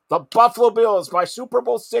World. The Buffalo Bills by Super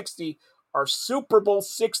Bowl 60 are Super Bowl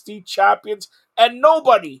 60 champions. And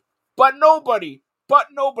nobody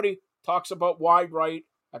talks about wide right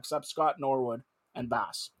except Scott Norwood and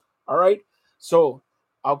Bass. All right? So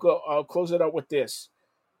I'll close it out with this.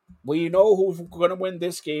 We know who's going to win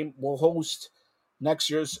this game. Will host next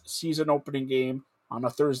year's season opening game on a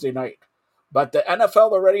Thursday night. But the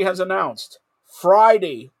NFL already has announced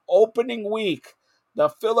Friday, opening week, the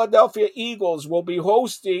Philadelphia Eagles will be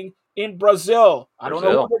hosting in Brazil. I don't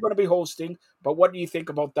know who they're going to be hosting, but what do you think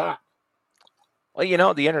about that?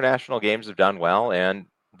 Well, the international games have done well, and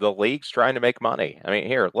the league's trying to make money. I mean,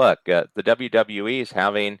 here, look, the WWE is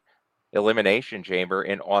having Elimination Chamber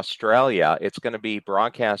in Australia. It's going to be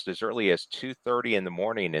broadcast as early as 2:30 in the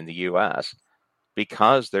morning in the U.S.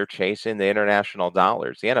 because they're chasing the international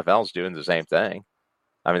dollars. The NFL is doing the same thing.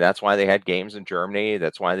 I mean, that's why they had games in Germany.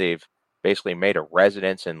 That's why they've basically made a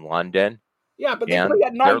residence in London. Yeah, but they And play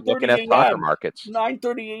at they're looking at 9:30 soccer a.m., markets.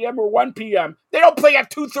 9:30 a.m. or 1 p.m. They don't play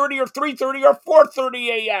at 2:30 or 3:30 or 4:30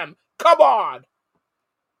 a.m. Come on.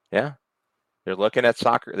 Yeah. They're looking at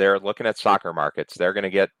soccer. They're looking at soccer markets. They're going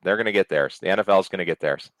to get theirs. The NFL is going to get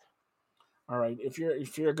theirs. All right. If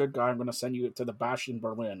you're a good guy, I'm going to send you to the Bash in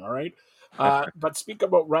Berlin. All right. But speak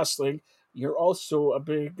about wrestling. You're also a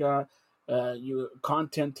big you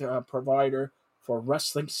content provider for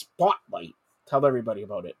Wrestling Spotlight. Tell everybody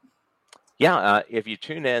about it. Yeah. If you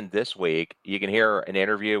tune in this week, you can hear an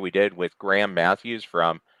interview we did with Graham Matthews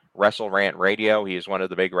from Wrestle Rant Radio. He is one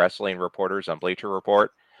of the big wrestling reporters on Bleacher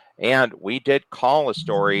Report. And we did call a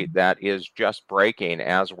story that is just breaking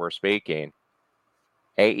as we're speaking.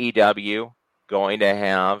 AEW going to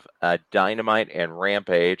have a Dynamite and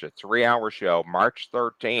Rampage, a 3-hour show, March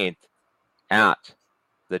 13th at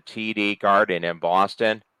the TD Garden in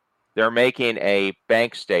Boston. They're making a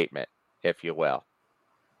bank statement, if you will.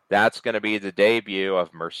 That's going to be the debut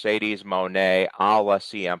of Mercedes Moné a la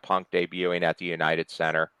CM Punk debuting at the United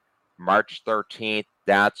Center. March 13th,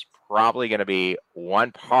 that's probably going to be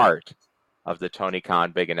one part of the Tony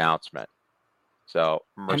Khan big announcement. So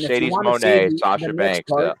Mercedes Moné, Sasha Banks,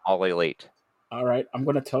 All Elite. All right, I'm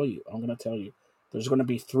going to tell you. There's going to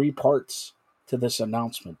be 3 parts to this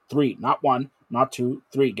announcement. 3, not 1, not 2,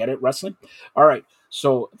 3. Get it, wrestling? All right,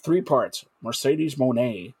 so 3 parts. Mercedes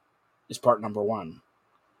Moné is part number 1.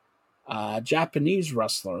 Japanese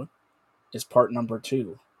wrestler is part number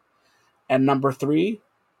 2. And number 3,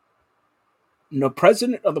 the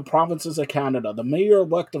president of the provinces of Canada, the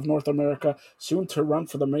mayor-elect of North America, soon to run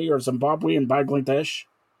for the mayor of Zimbabwe and Bangladesh,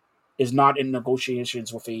 is not in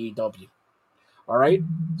negotiations with AEW. All right?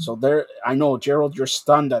 So there, I know, Gerald, you're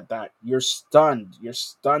stunned at that. You're stunned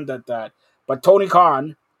at that. But Tony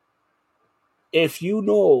Khan, if you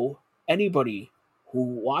know anybody who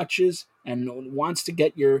watches and wants to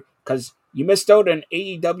get because you missed out on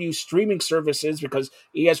AEW streaming services because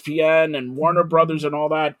ESPN and Warner Brothers and all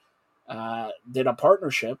that did a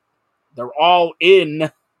partnership. They're all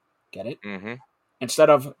in. Get it? Mm-hmm. Instead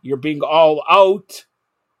of you're being all out,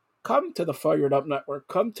 come to the Fired Up Network.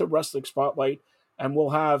 Come to Wrestling Spotlight, and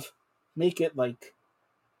we'll make it like,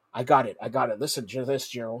 I got it. Listen to this,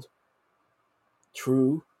 Gerald.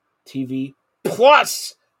 True TV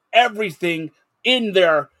plus everything in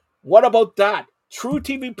there. What about that? True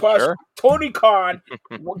TV plus, sure. Tony Khan.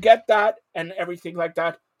 We'll get that and everything like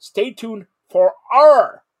that. Stay tuned for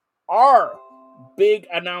our big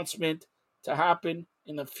announcement to happen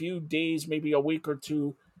in a few days, maybe a week or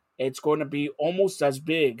two. It's going to be almost as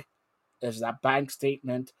big as that bank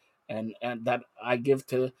statement and that I give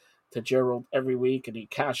to Gerald every week, and he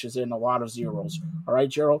cashes in a lot of zeros. All right,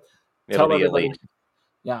 Gerald? It'll be elite.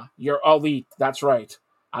 Yeah, you're elite. That's right.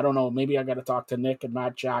 I don't know. Maybe I got to talk to Nick and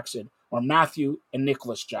Matt Jackson or Matthew and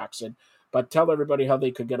Nicholas Jackson. But tell everybody how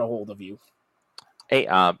they could get a hold of you. Hey,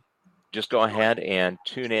 just go ahead and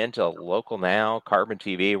tune in to Local Now, Carbon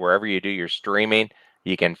TV, wherever you do your streaming.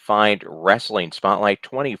 You can find Wrestling Spotlight,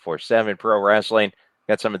 24/7 Pro Wrestling.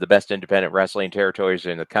 Got some of the best independent wrestling territories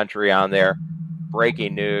in the country on there.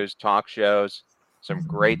 Breaking news, talk shows, some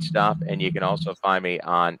great stuff. And you can also find me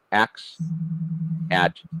on X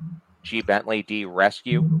at G Bentley D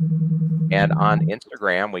Rescue. And on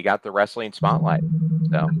Instagram, we got the Wrestling Spotlight.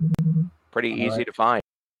 So pretty easy to find.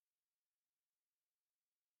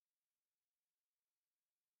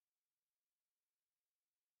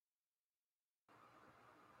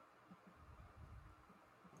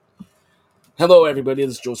 Hello, everybody.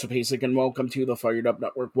 This is Joseph Hasek, and welcome to the Fired Up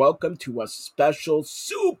Network. Welcome to a special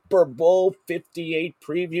Super Bowl 58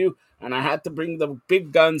 preview. And I had to bring the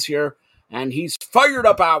big guns here. And he's fired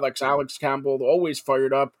up, Alex Campbell, always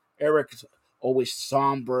fired up. Eric's always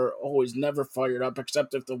somber, always never fired up,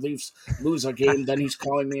 except if the Leafs lose a game. Then he's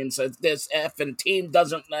calling me and says, this effing team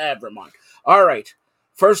doesn't never mind. All right.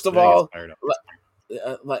 First of all,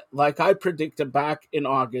 like I predicted back in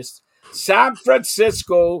August, San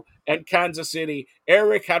Francisco and Kansas City.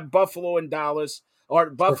 Eric had Buffalo and Dallas, or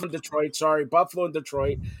Buffalo and Detroit. Sorry, Buffalo and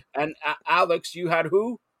Detroit. And Alex, you had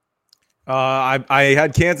who? I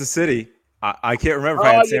had Kansas City. I can't remember if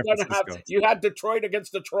I had San Francisco. You had Detroit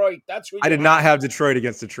against Detroit. That's who. I did not have Detroit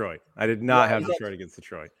against Detroit. Detroit against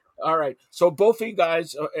Detroit. All right. So both of you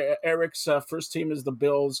guys, Eric's first team is the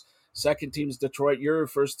Bills. Second team is Detroit. Your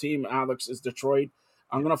first team, Alex, is Detroit.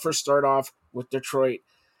 I'm going to first start off with Detroit.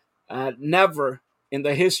 Never in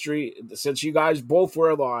the history, since you guys both were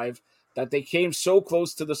alive, that they came so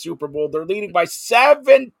close to the Super Bowl. They're leading by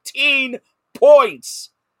 17 points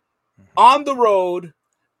on the road,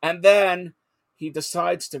 and then he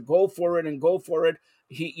decides to go for it and go for it.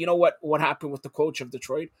 You know what happened with the coach of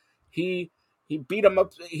Detroit? He beat him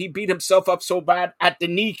up. He beat himself up so bad at the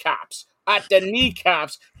kneecaps.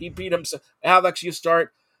 He beat himself. Alex, you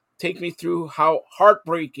start. Take me through how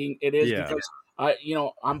heartbreaking it is because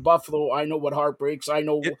I'm Buffalo. I know what heart breaks. I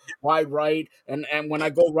know why right. And when I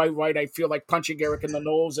go right, I feel like punching Eric in the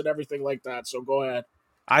nose and everything like that. So go ahead.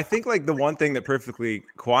 I think like the one thing that perfectly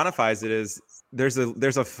quantifies it is there's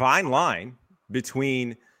a fine line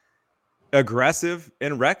between aggressive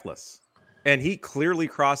and reckless. And he clearly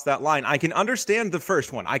crossed that line. I can understand the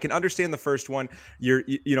first one.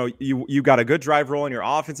 You got a good drive rolling. Your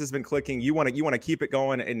offense has been clicking. You want to keep it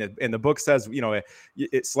going. And the book says,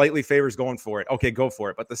 it slightly favors going for it. Okay, go for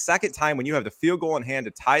it. But the second time when you have the field goal in hand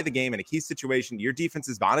to tie the game in a key situation, your defense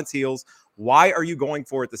is on its heels. Why are you going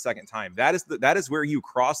for it the second time? That is where you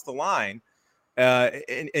cross the line.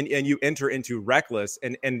 And you enter into reckless.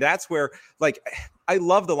 And that's where, like, I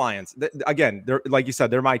love the Lions. Again, they're, like you said,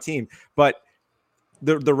 they're my team, but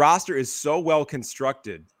the roster is so well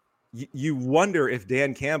constructed. You wonder if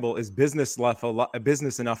Dan Campbell is business enough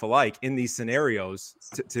alike in these scenarios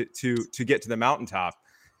to get to the mountaintop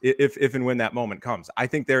if and when that moment comes. I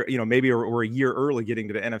think they're, maybe we're a year early getting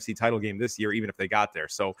to the NFC title game this year, even if they got there.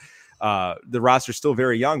 So the roster's still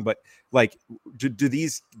very young, but like, do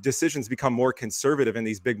these decisions become more conservative in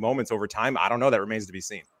these big moments over time? I don't know. That remains to be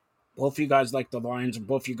seen. Both of you guys like the Lions, and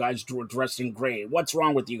both of you guys were dressed in gray. What's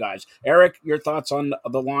wrong with you guys? Eric, your thoughts on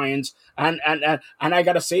the Lions, and I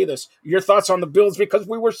got to say this, your thoughts on the Bills, because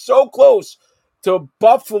we were so close to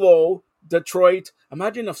Buffalo, Detroit.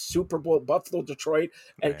 Imagine a Super Bowl, Buffalo, Detroit,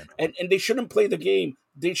 and they shouldn't play the game.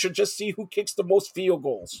 They should just see who kicks the most field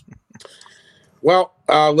goals. Well,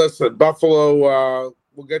 listen, Buffalo,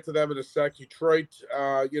 we'll get to them in a sec. Detroit,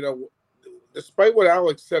 despite what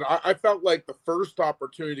Alex said, I felt like the first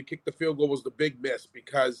opportunity to kick the field goal was the big miss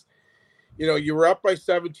because, you were up by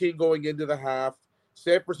 17 going into the half.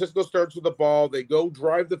 San Francisco starts with the ball. They go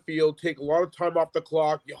drive the field, take a lot of time off the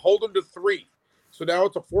clock. You hold them to 3. So now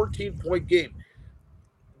it's a 14-point game.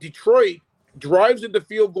 Detroit drives into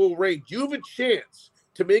field goal range. You have a chance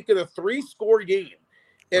to make it a 3-score game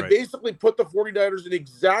and basically put the 49ers in the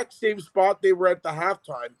exact same spot they were at the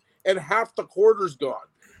halftime, and half the quarter's gone.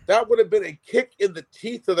 That would have been a kick in the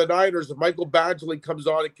teeth of the Niners if Michael Badgley comes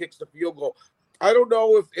on and kicks the field goal. I don't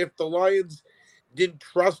know if the Lions didn't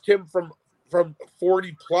trust him from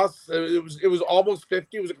 40 plus. It was almost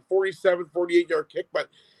 50. It was like a 47, 48-yard kick, but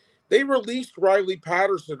they released Riley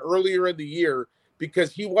Patterson earlier in the year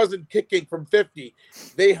because he wasn't kicking from 50.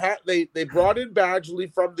 They brought in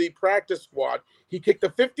Badgley from the practice squad. He kicked a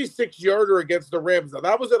 56-yarder against the Rams. Now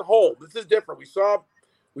that was at home. This is different. We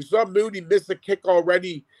saw Mooney miss a kick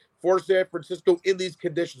already for San Francisco in these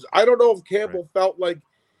conditions. I don't know if Campbell felt like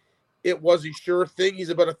it was a sure thing. He's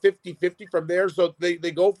about a 50-50 from there. So they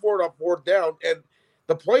go for it on 4th down. And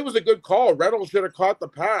the play was a good call. Reynolds should have caught the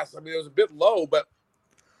pass. I mean, it was a bit low, but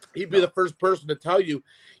he'd be the first person to tell you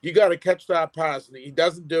got to catch that pass. And he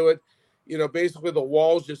doesn't do it. Basically the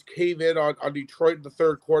walls just came in on Detroit in the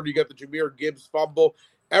 3rd quarter. You got the Jahmyr Gibbs fumble.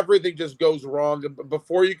 Everything just goes wrong. And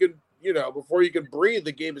before you can breathe,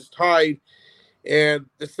 the game is tied. And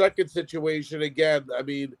the second situation, again, I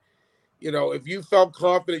mean, if you felt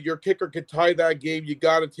confident your kicker could tie that game, you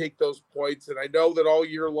got to take those points. And I know that all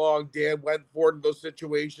year long, Dan went for it in those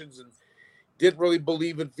situations and didn't really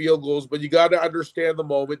believe in field goals, but you got to understand the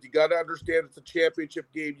moment. You got to understand it's a championship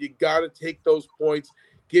game. You got to take those points,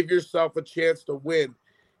 give yourself a chance to win.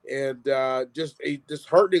 And just a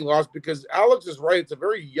disheartening loss because Alex is right. It's a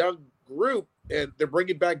very young group, and they're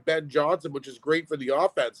bringing back Ben Johnson, which is great for the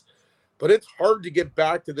offense. But it's hard to get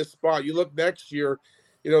back to this spot. You look next year,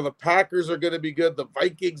 the Packers are going to be good. The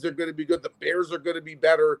Vikings are going to be good. The Bears are going to be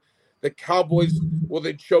better. The Cowboys, will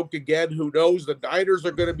they choke again? Who knows? The Niners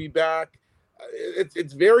are going to be back.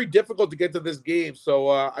 It's very difficult to get to this game.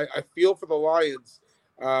 So I feel for the Lions,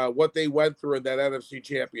 what they went through in that NFC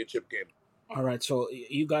Championship game. All right, so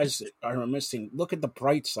you guys are missing. Look at the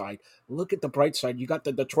bright side. You got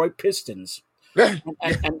the Detroit Pistons.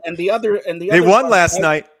 and the other they won last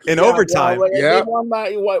night in overtime. They won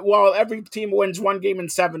well, every team wins one game in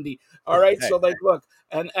 70. All right, so look,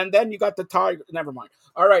 and then you got the Tigers. Never mind.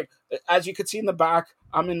 All right, as you can see in the back,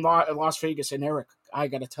 I'm in Las Vegas, and Eric, I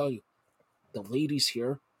got to tell you, the ladies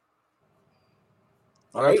here.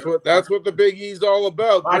 That's what the Big E's all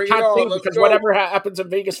about. I can't think because whatever happens in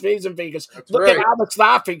Vegas stays in Vegas. Look at Alex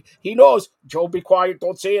laughing. He knows. Joe, be quiet.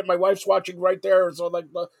 Don't say it. My wife's watching right there. So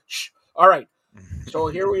shh. All right. So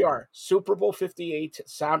here we are, Super Bowl 58,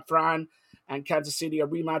 San Fran and Kansas City, a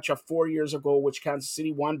rematch of 4 years ago, which Kansas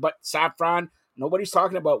City won. But San Fran, nobody's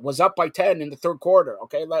talking about, was up by 10 in the third quarter.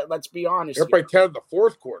 Okay, let's be honest. They're up by 10 in the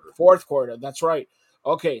fourth quarter. Fourth quarter, that's right.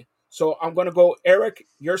 Okay, so I'm going to go, Eric,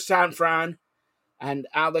 you're San Fran, and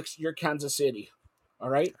Alex, you're Kansas City. All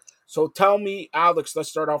right? So tell me, Alex, let's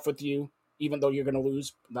start off with you, even though you're going to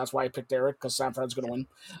lose. That's why I picked Eric, because San Fran's going to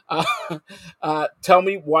win. Tell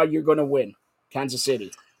me why you're going to win, Kansas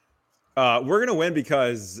City. We're going to win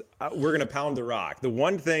because we're going to pound the rock. The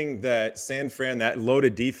one thing that San Fran, that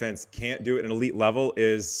loaded defense, can't do at an elite level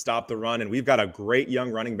is stop the run. And we've got a great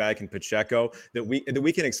young running back in Pacheco that we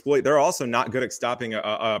can exploit. They're also not good at stopping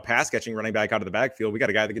a pass catching running back out of the backfield. We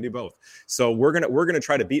got a guy that can do both. So we're gonna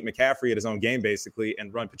try to beat McCaffrey at his own game, basically,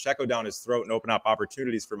 and run Pacheco down his throat and open up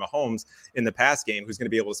opportunities for Mahomes in the pass game, who's going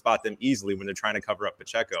to be able to spot them easily when they're trying to cover up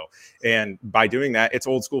Pacheco. And by doing that, it's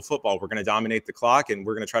old school football. We're going to dominate the clock, and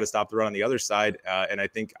we're going to try to stop the run on the other side. And I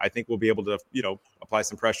think we'll be able to, apply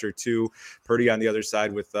some pressure to Purdy on the other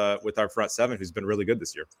side with our front seven, who's been really good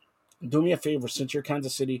this year. Do me a favor, since you're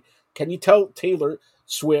Kansas City, can you tell Taylor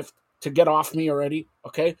Swift to get off me already?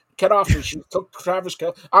 Okay, get off me. She took Travis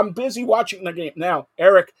Kelce. I'm busy watching the game now.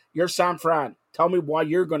 Eric, you're San Fran. Tell me why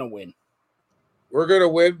you're gonna win. We're gonna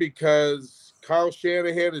win because Kyle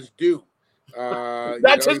Shanahan is due.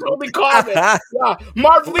 That's his only comment. Yeah,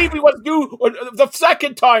 Marv Levy was due the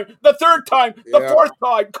second time, the third time, the fourth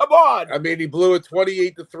time. Come on. I mean, he blew a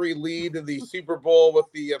 28-3 lead in the Super Bowl with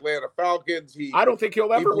the Atlanta Falcons. I don't think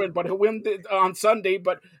he'll ever win, but he'll win on Sunday.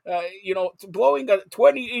 But blowing a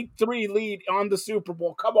 28-3 lead on the Super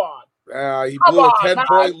Bowl. Come on. He blew a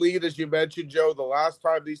 10-point lead, as you mentioned, Joe, the last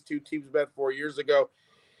time these two teams met 4 years ago.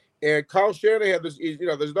 And Kyle Shanahan,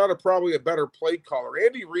 there's not probably a better play caller.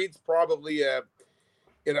 Andy Reid's probably a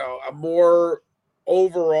more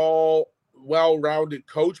overall well-rounded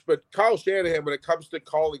coach, but Kyle Shanahan, when it comes to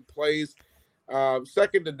calling plays,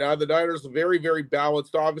 second to none. The Niners are very, very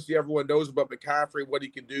balanced. Obviously, everyone knows about McCaffrey, what he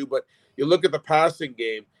can do, but you look at the passing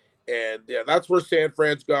game, and that's where San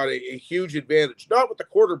Fran's got a huge advantage. Not with the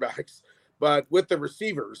quarterbacks, but with the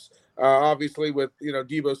receivers. Obviously, with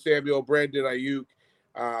Deebo Samuel, Brandon Ayuk.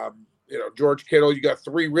 George Kittle, you got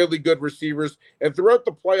three really good receivers, and throughout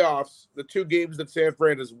the playoffs, the two games that San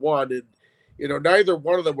Fran has won, and neither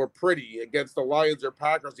one of them were pretty against the Lions or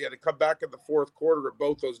Packers. He had to come back in the fourth quarter of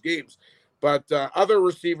both those games, but other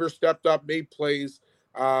receivers stepped up, made plays.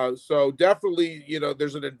 So definitely,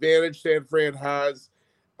 there's an advantage San Fran has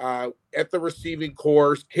at the receiving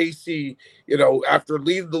corps. KC, after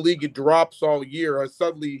leading the league in drops all year, has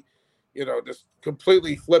suddenly just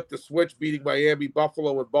completely flipped the switch, beating Miami,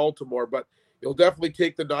 Buffalo, and Baltimore. But you'll definitely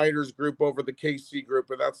take the Niners group over the KC group,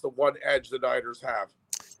 and that's the one edge the Niners have.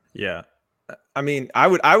 Yeah, I mean, I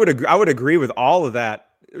would agree with all of that.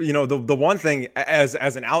 The one thing as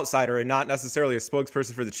an outsider and not necessarily a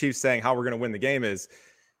spokesperson for the Chiefs saying how we're going to win the game is,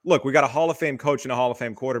 look, we got a Hall of Fame coach and a Hall of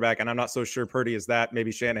Fame quarterback, and I'm not so sure Purdy is that.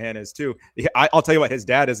 Maybe Shanahan is too. I'll tell you what, his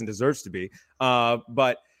dad isn't, deserves to be.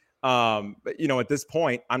 But at this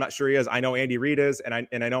point, I'm not sure he is. I know Andy Reid is, and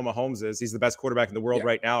I know Mahomes is. He's the best quarterback in the world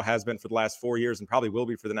right now, has been for the last 4 years, and probably will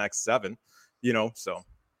be for the next 7. So.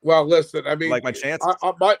 Well, listen, I mean, like my chances.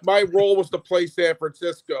 My role was to play San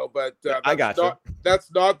Francisco, but I got you.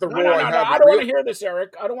 That's not the role I have. I don't want to hear this,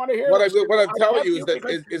 Eric. I don't want to hear what this. What I'm telling you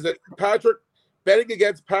is that betting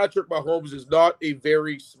against Patrick Mahomes is not a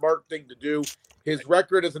very smart thing to do. His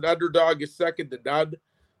record as an underdog is second to none.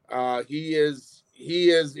 He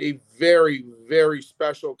is a very, very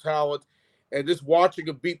special talent. And just watching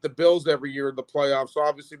him beat the Bills every year in the playoffs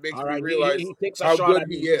obviously makes me realize how good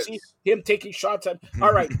he is. See him taking shots at.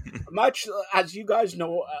 All right, much as you guys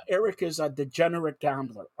know, Eric is a degenerate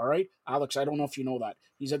gambler. All right, Alex, I don't know if you know that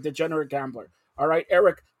he's a degenerate gambler. All right,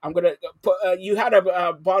 Eric, I'm gonna put. You had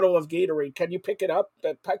a bottle of Gatorade. Can you pick it up?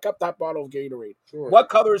 Pick up that bottle of Gatorade. Sure. What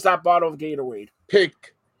color is that bottle of Gatorade? Pink.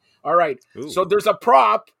 All right. Ooh. So there's a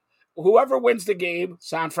prop. Whoever wins the game,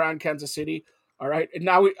 San Fran, Kansas City. All right. And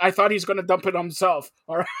now I thought he's going to dump it on himself.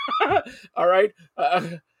 All right. All right.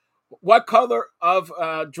 What color of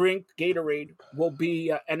drink Gatorade will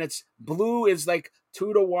be? And it's blue is like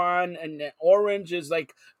 2-1, and orange is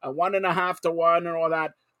like 1.5 to 1, and all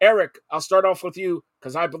that. Eric, I'll start off with you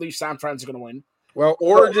because I believe San Fran's going to win. Well,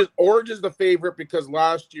 orange is the favorite because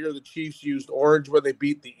last year the Chiefs used orange when they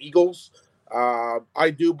beat the Eagles. I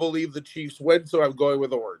do believe the Chiefs win, so I'm going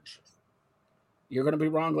with orange. You're going to be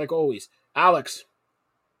wrong like always. Alex.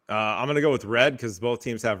 I'm going to go with red because both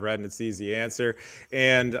teams have red and it's the easy answer.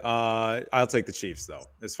 And I'll take the Chiefs, though,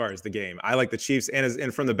 as far as the game. I like the Chiefs.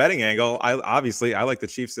 And from the betting angle, I like the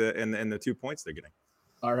Chiefs in the 2 points they're getting.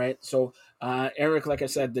 All right. So, Eric, like I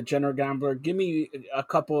said, the general gambler, give me a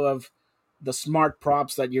couple of the smart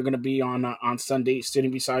props that you're going to be on Sunday,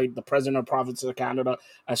 sitting beside the president of the province of Canada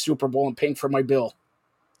at Super Bowl and paying for my bill.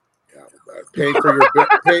 Yeah, paying for your bill.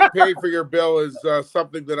 Paying for your bill is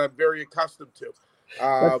something that I'm very accustomed to.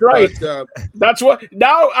 That's right. But, That's what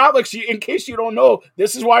now, Alex. In case you don't know,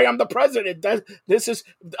 this is why I'm the president. This is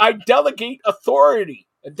I delegate authority.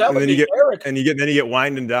 Then you Eric. get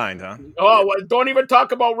wined and dined, huh? Oh, well, don't even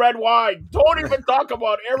talk about red wine. Don't even talk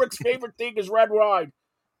about Eric's favorite thing is red wine.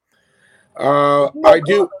 I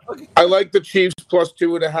do. I like the Chiefs plus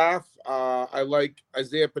 2.5. I like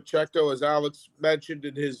Isaiah Pacheco, as Alex mentioned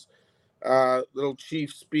in his little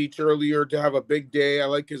Chiefs speech earlier, to have a big day. I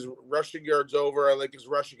like his rushing yards over. I like his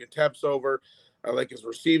rushing attempts over. I like his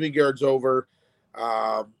receiving yards over.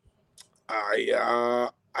 I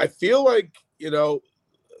feel like,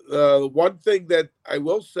 the one thing that I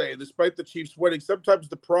will say, despite the Chiefs winning, sometimes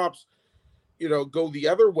the props, go the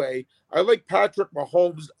other way. I like Patrick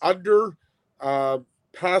Mahomes under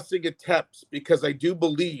passing attempts, because I do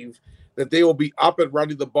believe that they will be up and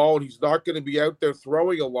running the ball, and he's not going to be out there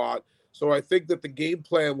throwing a lot. So I think that the game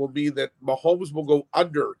plan will be that Mahomes will go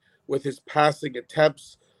under with his passing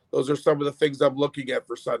attempts. Those are some of the things I'm looking at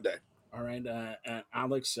for Sunday. All right,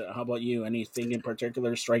 Alex, how about you? Anything in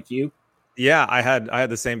particular strike you? Yeah, I had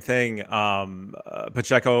the same thing.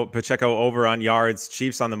 Pacheco over on yards,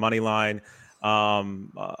 Chiefs on the money line,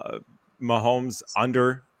 Mahomes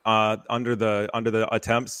under the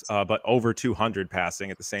attempts, but over 200 passing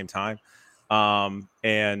at the same time,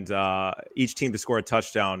 and each team to score a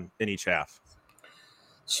touchdown in each half.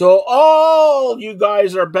 So all you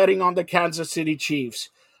guys are betting on the Kansas City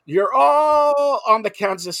Chiefs. You're all on the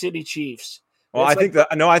Kansas City Chiefs. Well, I think the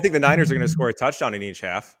Niners are going to score a touchdown in each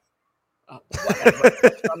half.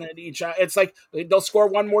 It's like they'll score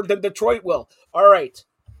one more than Detroit will. All right.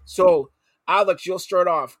 So, Alex, you'll start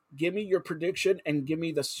off. Give me your prediction and give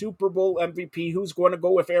me the Super Bowl MVP. Who's going to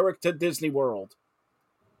go with Eric to Disney World?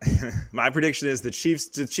 My prediction is the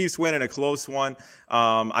Chiefs win in a close one.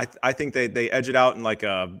 I think they edge it out in like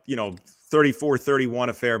a 34-31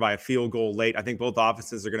 affair by a field goal late. I think both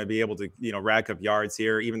offenses are going to be able to, rack up yards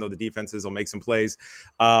here, even though the defenses will make some plays.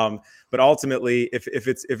 But ultimately, if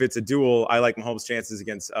it's a duel, I like Mahomes' chances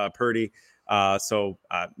against Purdy. I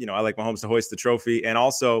like Mahomes to hoist the trophy, and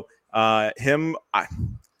also I'll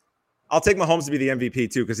take Mahomes to be the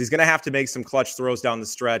MVP too, because he's going to have to make some clutch throws down the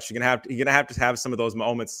stretch. You're going to have to have some of those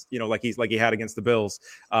moments, like he had against the Bills,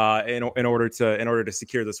 in order to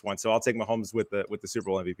secure this one. So I'll take Mahomes with the Super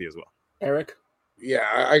Bowl MVP as well. Eric?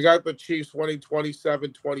 Yeah, I got the Chiefs winning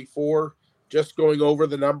 27-24, just going over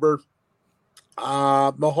the number.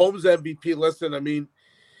 Mahomes MVP, listen, I mean,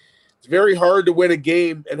 it's very hard to win a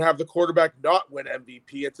game and have the quarterback not win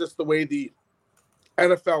MVP. It's just the way the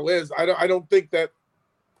NFL is. I don't think that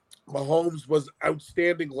Mahomes was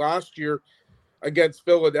outstanding last year against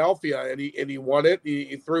Philadelphia, and he won it.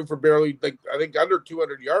 He threw for barely, I think, under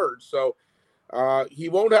 200 yards. So he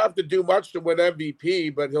won't have to do much to win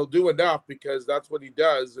MVP, but he'll do enough because that's what he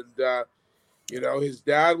does. And his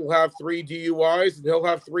dad will have 3 DUIs, and he'll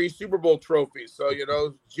have 3 Super Bowl trophies. So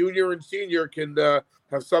junior and senior can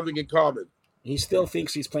have something in common. He still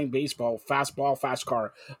thinks he's playing baseball. Fast ball, fast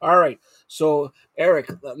car. All right. So Eric,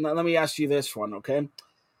 let me ask you this one, okay?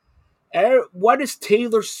 What is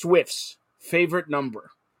Taylor Swift's favorite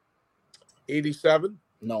number? 87?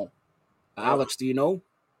 No. Alex, do you know?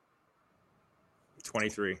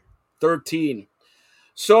 23. 13.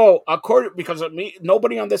 So, because of me,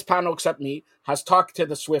 nobody on this panel except me has talked to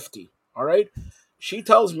the Swiftie, all right? She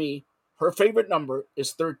tells me her favorite number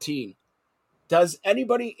is 13. Does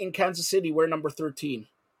anybody in Kansas City wear number 13?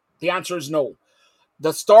 The answer is no.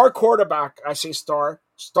 The star quarterback, I say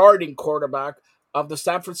starting quarterback of the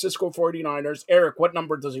San Francisco 49ers, Eric, what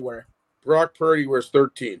number does he wear? Brock Purdy wears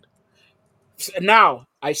 13. Now,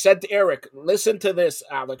 I said to Eric, listen to this,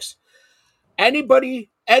 Alex. Anybody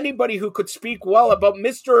who could speak well about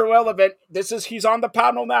Mr. Irrelevant, he's on the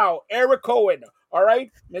panel now, Eric Cohen, all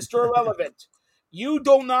right? Mr. Irrelevant. You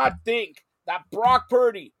do not think that Brock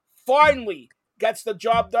Purdy finally gets the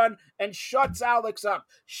job done and shuts Alex up,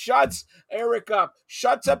 shuts Eric up,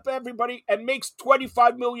 shuts up everybody, and makes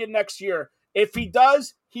 $25 million next year? If he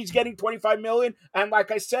does, he's getting $25 million. And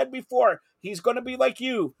like I said before, he's going to be like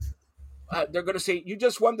you. They're going to say, you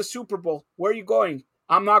just won the Super Bowl. Where are you going?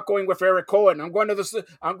 I'm not going with Eric Cohen. I'm going to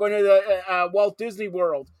the Walt Disney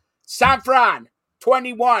World. San Fran,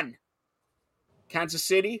 21. Kansas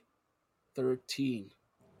City, 13.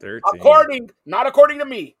 13. Not according to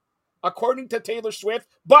me, according to Taylor Swift.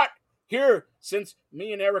 But here, since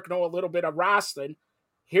me and Eric know a little bit of wrestling,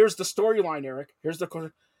 here's the storyline, Eric.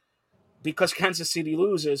 Because Kansas City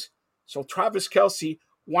loses, so Travis Kelce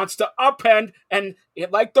wants to upend and,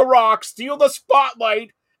 like The Rock, steal the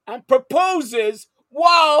spotlight and proposes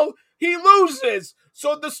while he loses.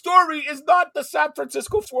 So the story is not the San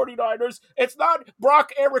Francisco 49ers. It's not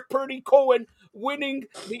Brock, Eric Purdy, Cohen winning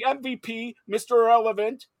the MVP, Mr.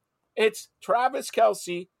 Irrelevant. It's Travis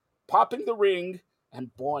Kelce popping the ring.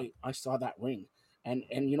 And boy, I saw that ring. And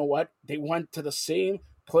you know what? They went to the same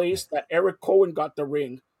place that Eric Cohen got the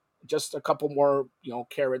ring. Just a couple more,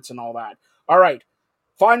 carrots and all that. All right.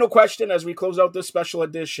 Final question as we close out this special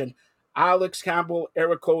edition. Alex Campbell,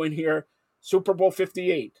 Eric Cohen here. Super Bowl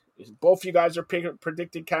 58. Both you guys are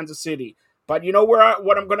predicting Kansas City. But you know what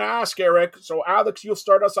I'm going to ask, Eric? So, Alex, you'll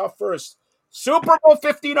start us off first. Super Bowl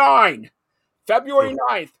 59, February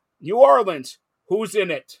 9th, New Orleans. Who's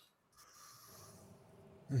in it?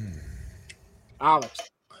 Alex.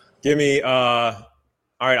 Give me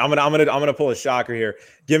all right, I'm gonna pull a shocker here.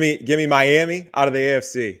 Give me Miami out of the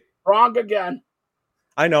AFC. Wrong again.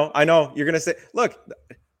 I know. You're gonna say, look,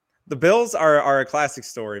 the Bills are a classic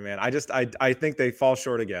story, man. I think they fall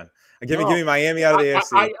short again. Give me Miami out of the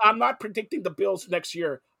AFC. I'm not predicting the Bills next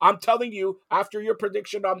year. I'm telling you, after your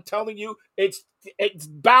prediction, it's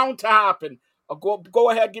bound to happen. Go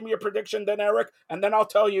ahead, give me your prediction then, Eric, and then I'll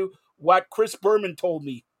tell you what Chris Berman told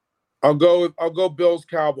me. I'll go Bills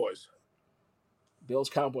Cowboys. Bills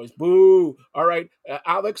Cowboys. Boo. All right,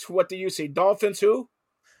 Alex, what do you say? Dolphins who?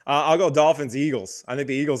 I'll go Dolphins Eagles. I think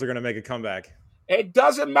the Eagles are going to make a comeback. It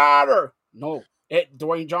doesn't matter. No,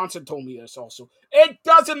 Dwayne Johnson told me this also. It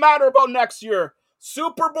doesn't matter about next year.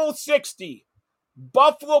 Super Bowl 60.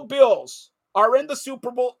 Buffalo Bills are in the Super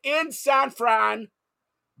Bowl in San Fran.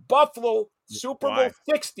 Buffalo, Super Bowl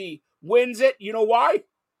 60 wins it. You know why?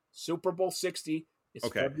 Super Bowl 60 is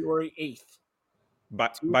February 8th.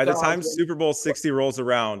 By the time Super Bowl 60 rolls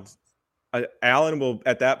around, Allen will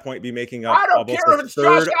at that point be making up almost a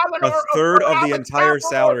third of the entire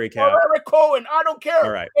salary cap. Eric Cohen, I don't care.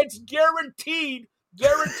 All right. It's guaranteed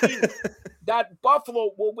that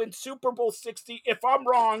Buffalo will win Super Bowl 60. If I'm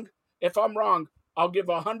wrong, I'll give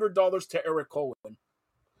 $100 to Eric Cohen.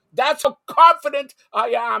 That's how confident I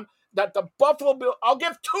am that the Buffalo Bills. I'll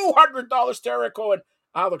give $200 to Eric Cohen.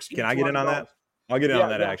 Alex, can I get in on that? I'll get in on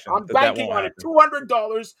that action. I'm banking on it.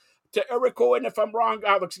 $200 to Eric Cohen. If I'm wrong,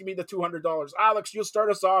 Alex, give me the $200. Alex, you'll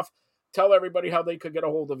start us off. Tell everybody how they could get a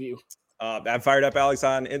hold of you. At Fired Up Alex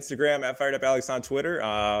on Instagram, at Fired Up Alex on Twitter.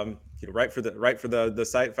 Right for the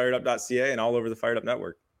site firedup.ca and all over the Fired Up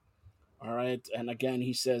network. All right, and again,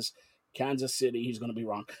 he says Kansas City. He's going to be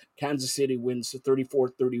wrong. Kansas City wins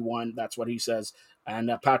 34-31. That's what he says.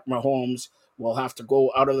 And Pat Mahomes will have to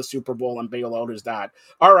go out of the Super Bowl and bail out his dad.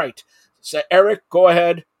 All right, so Eric, go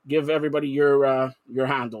ahead. Give everybody your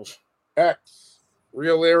handles. X,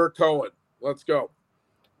 Real Eric Cohen. Let's go.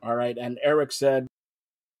 All right, and Eric said,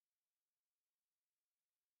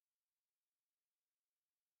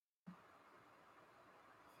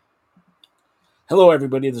 hello,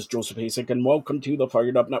 everybody. This is Joseph Hasek, and welcome to the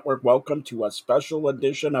Fired Up Network. Welcome to a special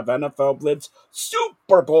edition of NFL Blitz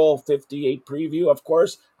Super Bowl 58 preview. Of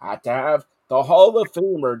course, I had to have the Hall of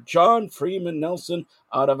Famer, John Freeman Nelson,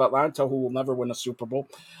 out of Atlanta, who will never win a Super Bowl,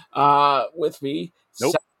 with me.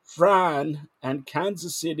 Nope. San Fran and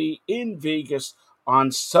Kansas City in Vegas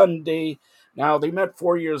on Sunday. Now, they met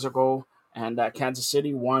 4 years ago, and Kansas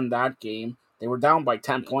City won that game. They were down by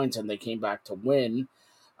 10 points, and they came back to win.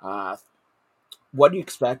 What do you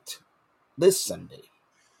expect this Sunday?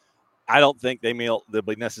 I don't think they'll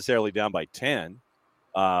be necessarily down by 10.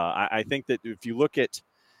 I think that if you look at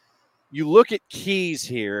keys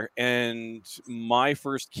here, and my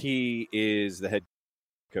first key is the head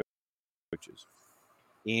coaches.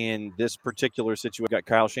 In this particular situation, we've got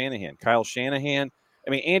Kyle Shanahan.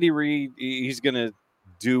 Andy Reid, he's going to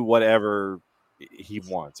do whatever he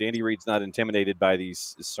wants. Andy Reid's not intimidated by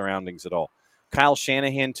these surroundings at all. Kyle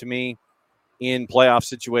Shanahan, to me, in playoff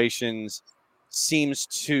situations, seems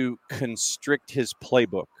to constrict his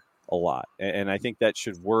playbook a lot. And I think that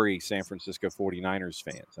should worry San Francisco 49ers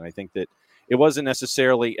fans. And I think that it wasn't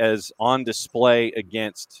necessarily as on display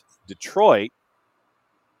against Detroit,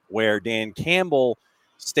 where Dan Campbell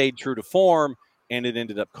stayed true to form, and it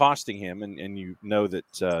ended up costing him. And you know that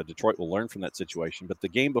Detroit will learn from that situation. But the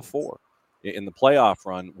game before, in the playoff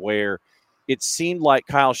run, where it seemed like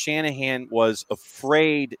Kyle Shanahan was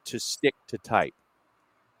afraid to stick to type.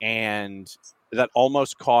 And that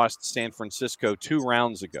almost cost San Francisco 2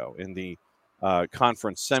 rounds ago in the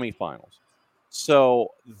conference semifinals. So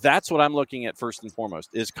that's what I'm looking at first and foremost.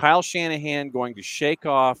 Is Kyle Shanahan going to shake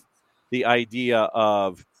off the idea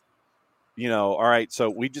of, all right, so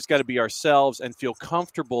we just got to be ourselves and feel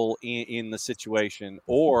comfortable in the situation?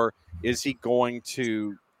 Or is he going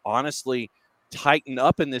to honestly tighten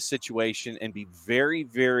up in this situation and be very,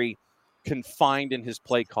 very confined in his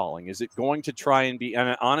play calling? Is it going to try and be,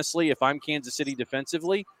 and honestly, if I'm Kansas City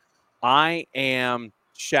defensively, I am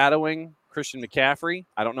shadowing Christian McCaffrey.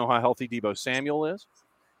 I don't know how healthy Deebo Samuel is.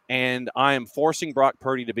 And I am forcing Brock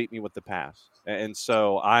Purdy to beat me with the pass. And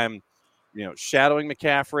so I'm, shadowing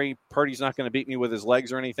McCaffrey. Purdy's not going to beat me with his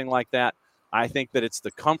legs or anything like that. I think that it's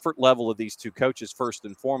the comfort level of these two coaches first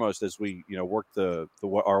and foremost as we, work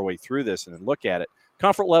our way through this and then look at it.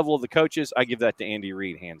 Comfort level of the coaches, I give that to Andy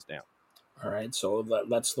Reid, hands down. All right, so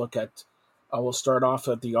let's look at. We'll start off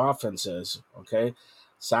at the offenses. Okay,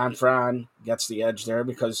 San Fran gets the edge there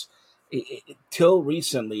because till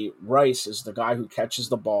recently, Rice is the guy who catches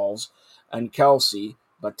the balls, and Kelsey.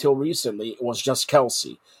 But till recently, it was just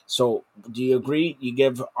Kelsey. So, do you agree? You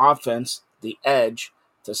give offense the edge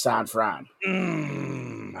to San Fran?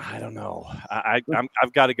 I don't know.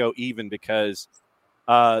 I've got to go even because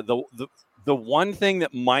the one thing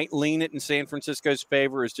that might lean it in San Francisco's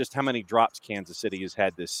favor is just how many drops Kansas City has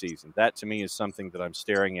had this season. That to me is something that I'm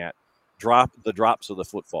staring at. The drops of the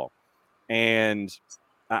football. And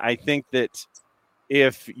I think that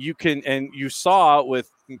if you can, and you saw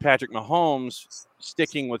with Patrick Mahomes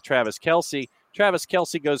sticking with Travis Kelce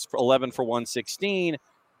goes for 11 for 116.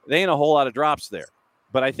 There ain't a whole lot of drops there.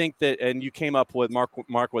 But I think that, and you came up with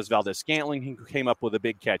Marquez Valdes-Scantling, he came up with a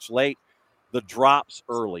big catch late. The drops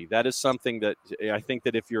early, that is something that I think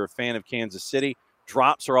that if you're a fan of Kansas City,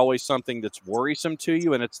 drops are always something that's worrisome to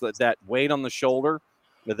you, and it's that weight on the shoulder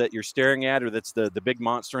that you're staring at, or that's the big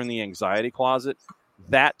monster in the anxiety closet.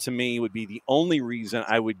 That, to me, would be the only reason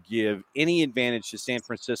I would give any advantage to San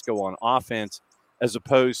Francisco on offense as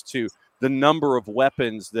opposed to the number of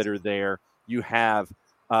weapons that are there. You have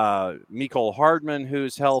Mecole Hardman,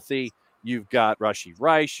 who's healthy. You've got Rashee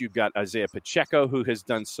Rice. You've got Isaiah Pacheco, who has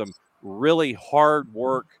done some really hard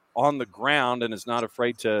work on the ground and is not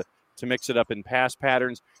afraid to mix it up in pass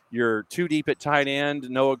patterns. You're too deep at tight end.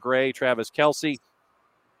 Noah Gray, Travis Kelce.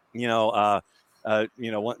 We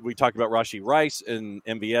talked about Rashee Rice and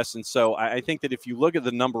MVS. And so I think that if you look at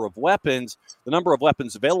the number of weapons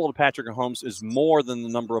available to Patrick Mahomes is more than the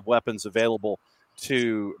number of weapons available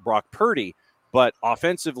to Brock Purdy. But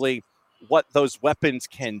offensively, what those weapons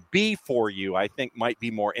can be for you, I think might be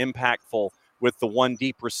more impactful with the one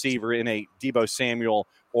deep receiver in a Deebo Samuel,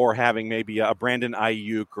 or having maybe a Brandon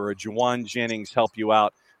Ayuk or a Juwan Jennings help you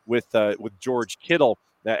out with George Kittle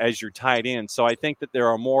as your tight end. So I think that there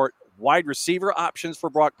are more wide receiver options for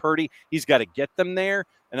Brock Purdy. He's got to get them there,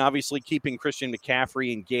 and obviously keeping Christian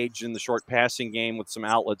McCaffrey engaged in the short passing game with some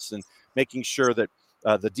outlets and making sure that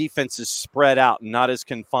the defense is spread out, not as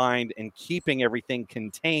confined, and keeping everything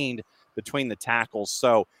contained between the tackles.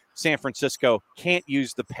 So San Francisco can't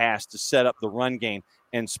use the pass to set up the run game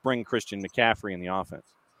and spring Christian McCaffrey in the offense.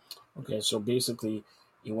 Okay, so basically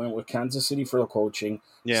you went with Kansas City for the coaching.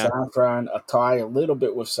 Yeah. San Fran, a tie a little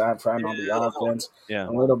bit with San Fran on the offense. Yeah.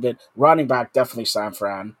 A little bit. Running back, definitely San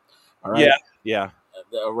Fran. All right. Yeah.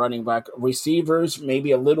 The running back. Receivers,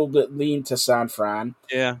 maybe a little bit lean to San Fran.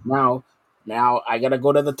 Yeah. Now I got to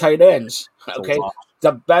go to the tight ends. Okay.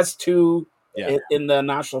 The best two in the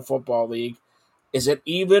National Football League. Is it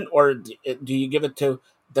even, or do you give it to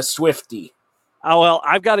the Swiftie? Oh, well,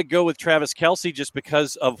 I've got to go with Travis Kelce just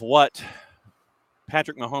because of what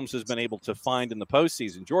Patrick Mahomes has been able to find in the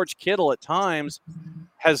postseason. George Kittle at times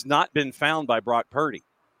has not been found by Brock Purdy.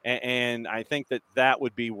 And I think that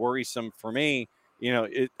would be worrisome for me.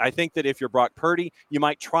 I think that if you're Brock Purdy, you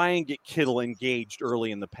might try and get Kittle engaged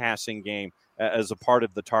early in the passing game as a part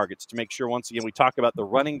of the targets to make sure, once again, we talk about the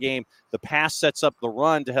running game. The pass sets up the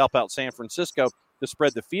run to help out San Francisco to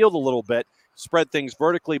spread the field a little bit, spread things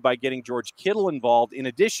vertically by getting George Kittle involved in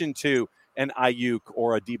addition to an Ayuk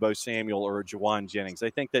or a Deebo Samuel or a Juwan Jennings.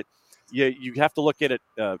 I think that you have to look at it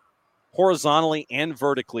horizontally and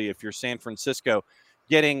vertically if you're San Francisco.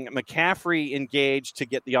 Getting McCaffrey engaged to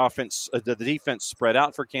get the offense, the defense spread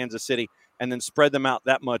out for Kansas City, and then spread them out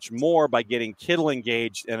that much more by getting Kittle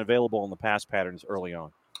engaged and available in the pass patterns early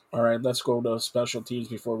on. All right, let's go to special teams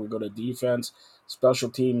before we go to defense. Special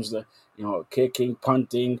teams, kicking,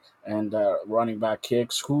 punting, and running back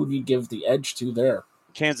kicks. Who do you give the edge to there?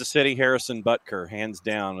 Kansas City, Harrison Butker, hands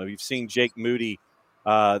down. We've seen Jake Moody.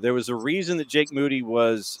 There was a reason that Jake Moody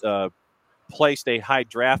was placed a high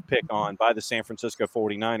draft pick on by the San Francisco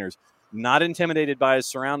 49ers. Not intimidated by his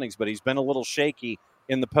surroundings, but he's been a little shaky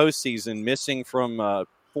in the postseason, missing from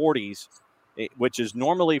 40s, which is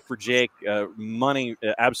normally for Jake money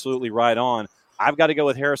absolutely right on. I've got to go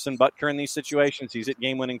with Harrison Butker in these situations. He's at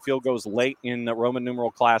game-winning field goals late in the Roman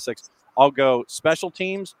numeral classics. I'll go special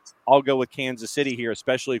teams. I'll go with Kansas City here,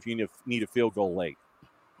 especially if you need a field goal late.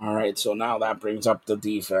 All right, so now that brings up the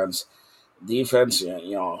defense. Defense,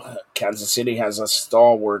 Kansas City has a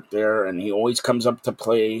stalwart there, and he always comes up to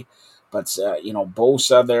play. But,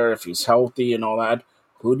 Bosa there, if he's healthy and all that,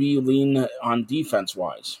 who do you lean on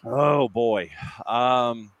defense-wise? Oh, boy.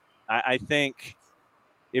 I think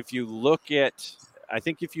if you look at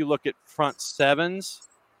front sevens,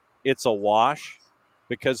 it's a wash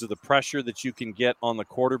because of the pressure that you can get on the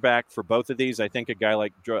quarterback for both of these. I think a guy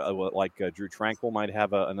like Drew Tranquill might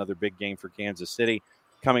have another big game for Kansas City.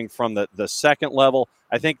 Coming from the second level,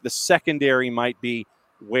 I think the secondary might be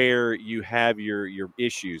where you have your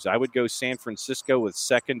issues. I would go San Francisco with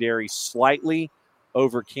secondary slightly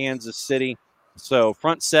over Kansas City. So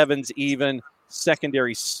front sevens even,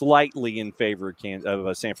 secondary slightly in favor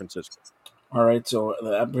of San Francisco. All right, so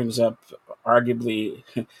that brings up arguably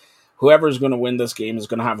whoever's going to win this game is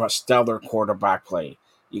going to have a stellar quarterback play.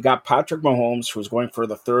 You got Patrick Mahomes, who's going for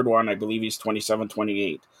the third one. I believe he's 27,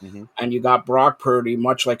 28. Mm-hmm. And you got Brock Purdy,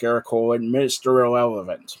 much like Eric Cohen, Mr.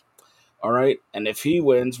 Irrelevant. All right, and if he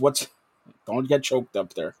wins, don't get choked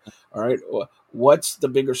up there. All right, what's the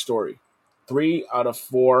bigger story? 3 out of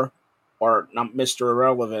 4 are not Mr.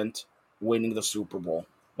 Irrelevant winning the Super Bowl.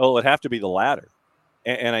 Well, it'd have to be the latter.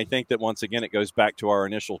 And I think that once again, it goes back to our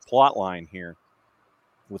initial plot line here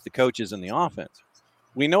with the coaches and the offense.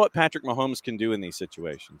 We know what Patrick Mahomes can do in these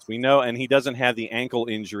situations. We know, and he doesn't have the ankle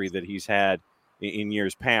injury that he's had in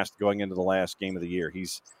years past going into the last game of the year.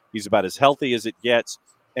 He's about as healthy as it gets.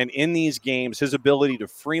 And in these games, his ability to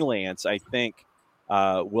freelance, I think,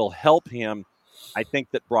 will help him. I think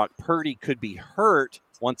that Brock Purdy could be hurt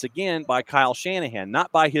once again by Kyle Shanahan,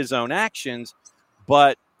 not by his own actions,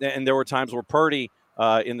 and there were times where Purdy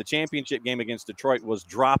in the championship game against Detroit was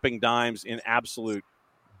dropping dimes in absolute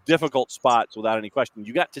difficult spots without any question.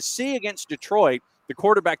 You got to see against Detroit the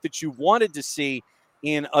quarterback that you wanted to see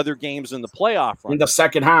in other games in the playoff run. In the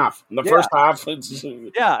second half. In the first half.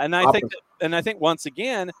 And I think once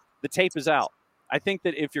again, the tape is out. I think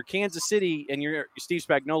that if you're Kansas City and you're Steve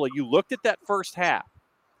Spagnuolo, you looked at that first half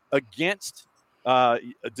against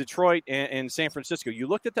Detroit and San Francisco. You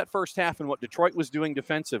looked at that first half and what Detroit was doing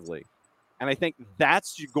defensively. And I think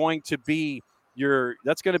that's going to be your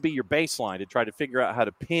baseline to try to figure out how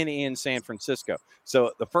to pin in San Francisco.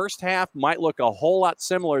 So the first half might look a whole lot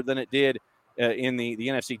similar than it did in the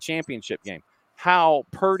NFC Championship game. How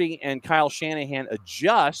Purdy and Kyle Shanahan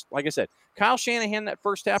adjust, like I said, Kyle Shanahan that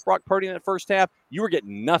first half, Brock Purdy in that first half, you were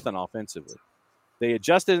getting nothing offensively. They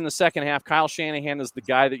adjusted in the second half. Kyle Shanahan is the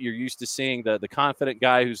guy that you're used to seeing, the confident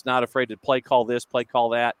guy who's not afraid to play call this, play call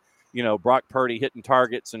that. Brock Purdy hitting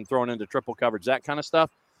targets and throwing into triple coverage, that kind of stuff.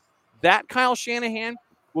 That Kyle Shanahan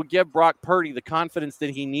will give Brock Purdy the confidence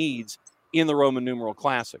that he needs in the Roman numeral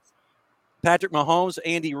classic. Patrick Mahomes,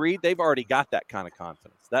 Andy Reid, they've already got that kind of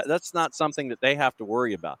confidence. That's not something that they have to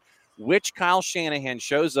worry about. Which Kyle Shanahan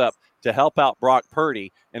shows up to help out Brock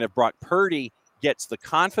Purdy, and if Brock Purdy gets the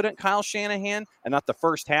confident Kyle Shanahan and not the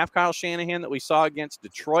first half Kyle Shanahan that we saw against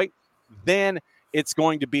Detroit, then it's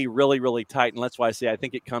going to be really, really tight. And that's why I say I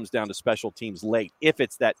think it comes down to special teams late if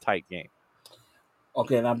it's that tight game.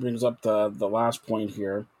 Okay, that brings up the last point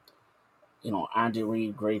here. Andy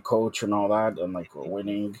Reid, great coach and all that, and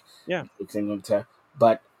winning. Yeah.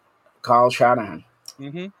 But Kyle Shanahan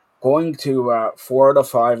going to 4 out of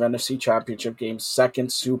 5 NFC Championship games,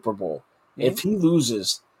 second Super Bowl. Mm-hmm. If he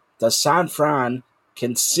loses, does San Fran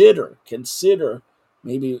consider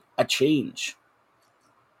maybe a change?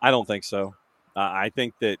 I don't think so. I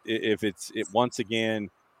think that if once again,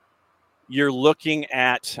 you're looking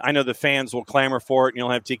at, I know the fans will clamor for it, and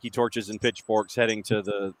you'll have tiki torches and pitchforks heading to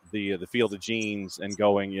the Field of Jeans and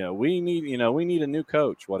going, we need a new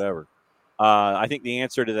coach, whatever. I think the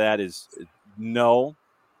answer to that is no.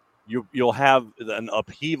 You'll have an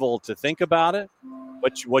upheaval to think about it,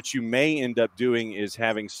 but what you may end up doing is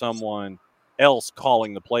having someone else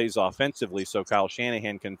calling the plays offensively so Kyle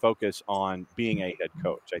Shanahan can focus on being a head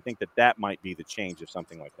coach. I think that might be the change if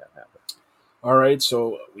something like that happens. All right,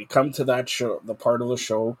 so we come to that show, the part of the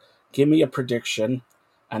show. Give me a prediction,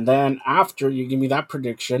 and then after you give me that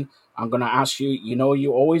prediction, I'm going to ask you,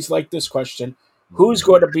 you always like this question, who's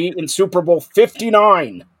going to be in Super Bowl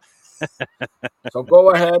 59? So go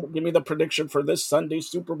ahead, give me the prediction for this Sunday,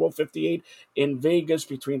 Super Bowl 58 in Vegas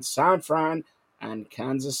between San Fran and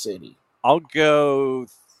Kansas City. I'll go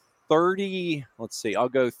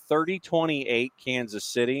 30-28 Kansas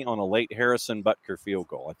City on a late Harrison Butker field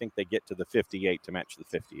goal. I think they get to the 58 to match the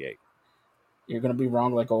 58. You're going to be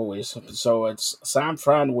wrong like always. So it's San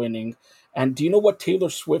Fran winning. And do you know what Taylor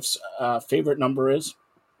Swift's favorite number is?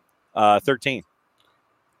 13.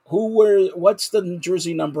 What's the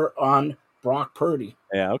jersey number on Brock Purdy?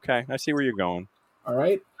 Yeah, okay. I see where you're going. All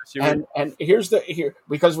right. I see where And here's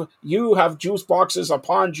because you have juice boxes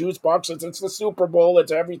upon juice boxes. It's the Super Bowl.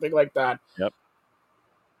 It's everything like that. Yep.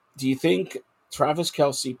 Do you think Travis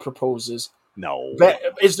Kelce proposes? No.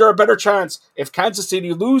 Is there a better chance if Kansas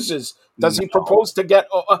City loses? Does he propose to get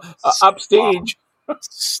upstage?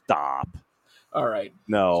 Stop. All right.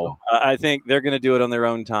 No, I think they're going to do it on their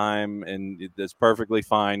own time, and that's perfectly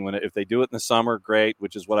fine. If they do it in the summer, great,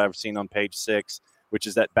 which is what I've seen on Page 6, which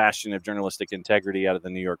is that bastion of journalistic integrity out of the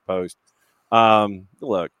New York Post.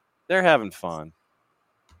 Look, they're having fun.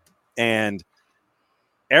 And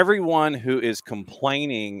everyone who is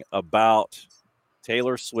complaining about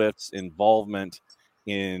Taylor Swift's involvement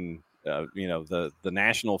in the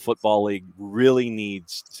National Football League really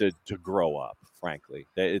needs to grow up, frankly.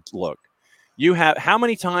 Look, you have how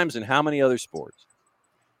many times in how many other sports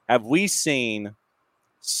have we seen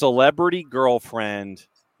celebrity girlfriend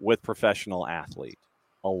with professional athlete?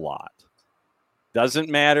 A lot. Doesn't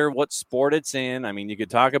matter what sport it's in. I mean, you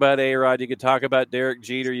could talk about A-Rod, you could talk about Derek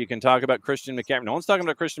Jeter, you can talk about Christian McCaffrey. No one's talking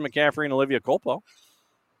about Christian McCaffrey and Olivia Culpo.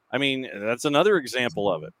 I mean, that's another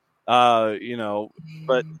example of it.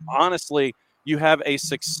 But honestly, you have a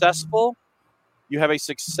successful young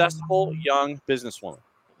businesswoman.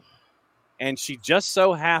 And she just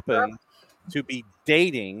so happened to be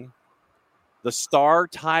dating the star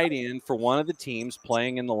tight end for one of the teams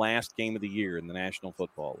playing in the last game of the year in the National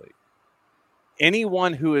Football League.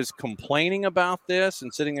 Anyone who is complaining about this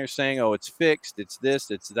and sitting there saying, oh, it's fixed, it's this,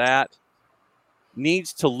 it's that,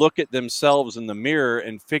 needs to look at themselves in the mirror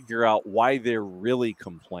and figure out why they're really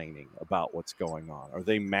complaining about what's going on. Are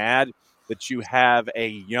they mad that you have a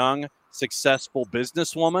young, successful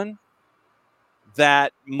businesswoman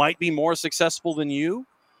that might be more successful than you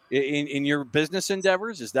in your business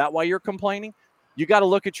endeavors? Is that why you're complaining? You got to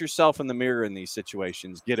look at yourself in the mirror in these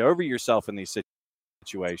situations, get over yourself in these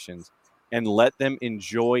situations, and let them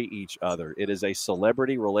enjoy each other. It is a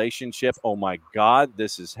celebrity relationship. Oh my God,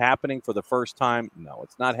 this is happening for the first time. No,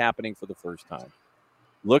 it's not happening for the first time.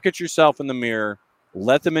 Look at yourself in the mirror,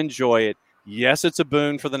 let them enjoy it. Yes, it's a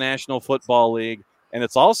boon for the National Football League, and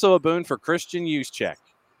it's also a boon for Christian Juszczyk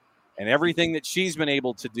and everything that she's been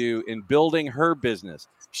able to do in building her business.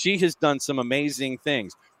 She has done some amazing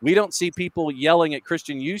things. We don't see people yelling at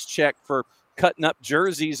Christian Juszczyk for cutting up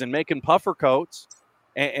jerseys and making puffer coats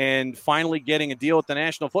and finally getting a deal with the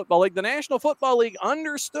National Football League. The National Football League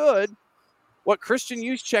understood what Christian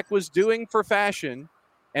Juszczyk was doing for fashion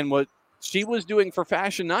and what she was doing for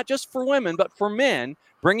fashion, not just for women, but for men,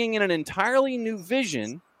 bringing in an entirely new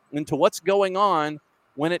vision into what's going on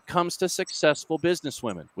when it comes to successful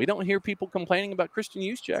businesswomen. We don't hear people complaining about Christian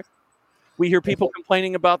Juszczyk. We hear people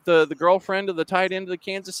complaining about the girlfriend of the tight end of the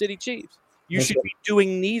Kansas City Chiefs. You should be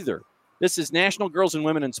doing neither. This is National Girls and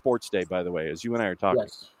Women in Sports Day, by the way, as you and I are talking.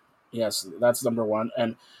 Yes, that's number one.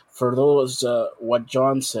 And for those, what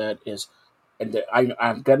John said is, and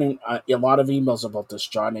I'm getting a lot of emails about this,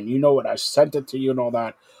 John, and you know what, I sent it to you and all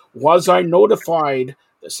that. Was I notified,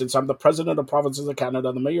 since I'm the president of provinces of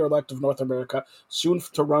Canada, the mayor-elect of North America, soon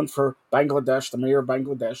to run for Bangladesh, the mayor of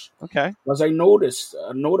Bangladesh? Okay. Was I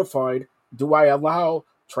notified, do I allow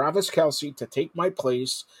Travis Kelce to take my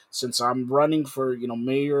place since I'm running for,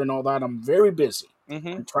 mayor and all that? I'm very busy. Mm-hmm.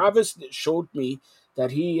 And Travis showed me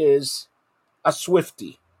that he is a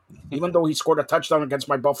Swiftie, even though he scored a touchdown against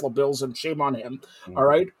my Buffalo Bills, and shame on him. Mm-hmm. All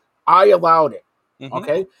right. I allowed it. Mm-hmm.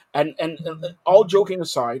 Okay. And all joking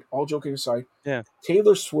aside, yeah,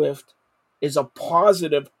 Taylor Swift is a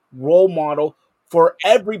positive role model for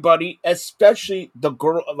everybody, especially the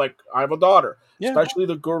girl. Like, I have a daughter, especially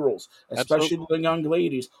the girls, especially the young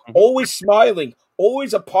ladies. Mm-hmm. Always smiling,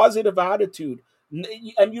 always a positive attitude.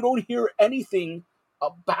 And you don't hear anything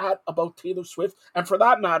bad about Taylor Swift. And for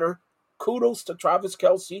that matter, kudos to Travis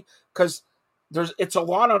Kelce, because it's a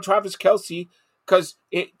lot on Travis Kelce, because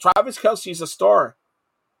Travis Kelce is a star.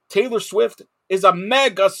 Taylor Swift is a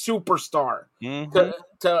mega superstar. Mm-hmm.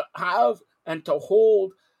 To have and to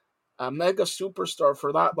hold a mega superstar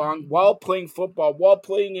for that long while playing football, while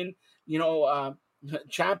playing in,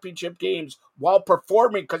 championship games, while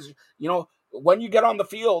performing, because, when you get on the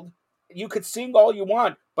field, you could sing all you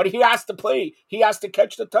want, but he has to play. He has to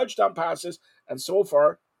catch the touchdown passes. And so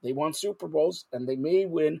far, they won Super Bowls, and they may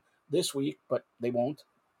win this week, but they won't.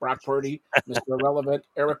 Brock Purdy, Mr. Irrelevant,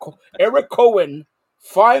 Eric Cohen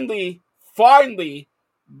finally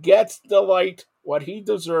gets the light, what he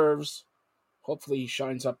deserves. Hopefully he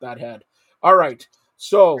shines up that head. All right,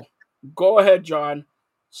 so go ahead, John.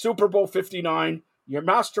 Super Bowl 59. Your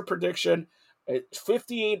master prediction,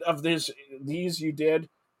 58 of these you did.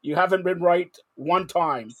 You haven't been right one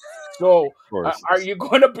time. So, Of course. are you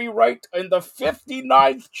going to be right in the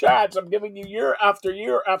 59th chance I'm giving you year after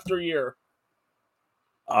year after year?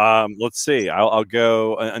 Let's see. I'll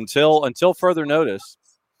go until further notice.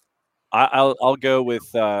 I'll go with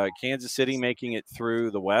Kansas City making it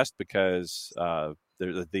through the West because the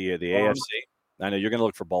AFC. I know you're going to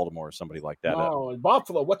look for Baltimore or somebody like that. No,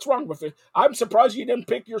 Buffalo. What's wrong with it? I'm surprised you didn't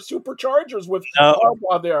pick your Superchargers with No.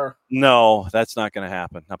 Harbaugh there. No, that's not going to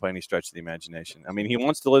happen. Not by any stretch of the imagination. I mean, he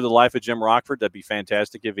wants to live the life of Jim Rockford. That'd be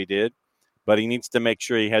fantastic if he did. But he needs to make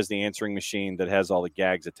sure he has the answering machine that has all the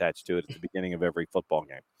gags attached to it at the beginning of every football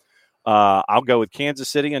game. I'll go with Kansas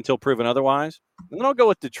City until proven otherwise. And then I'll go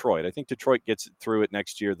with Detroit. I think Detroit gets through it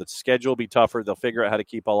next year. The schedule will be tougher. They'll figure out how to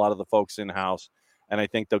keep a lot of the folks in-house, and I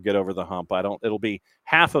think they'll get over the hump. It'll be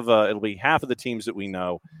half of the teams that we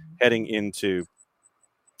know heading into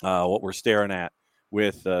what we're staring at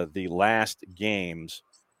with the last games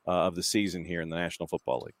of the season here in the National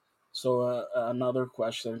Football League. So another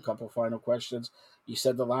question, a couple final questions. You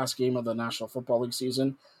said the last game of the National Football League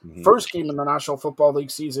season. Mm-hmm. First game in the National Football League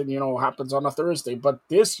season, happens on a Thursday. But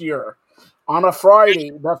this year, on a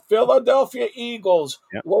Friday, the Philadelphia Eagles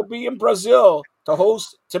will be in Brazil to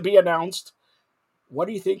host, to be announced. What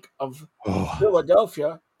do you think of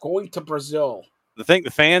Philadelphia going to Brazil? I think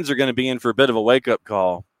the fans are going to be in for a bit of a wake-up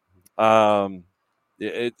call.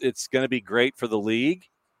 It's going to be great for the league,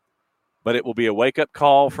 but it will be a wake-up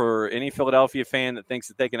call for any Philadelphia fan that thinks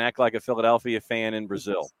that they can act like a Philadelphia fan in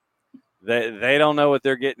Brazil. They don't know what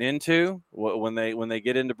they're getting into when they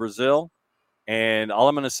get into Brazil. And all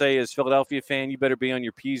I'm going to say is, Philadelphia fan, you better be on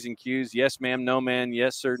your P's and Q's. Yes, ma'am. No, man.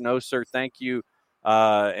 Yes, sir. No, sir. Thank you.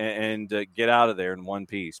 And get out of there in one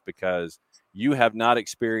piece, because you have not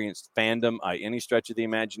experienced fandom by any stretch of the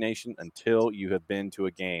imagination until you have been to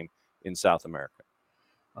a game in South America.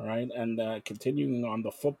 All right, and continuing on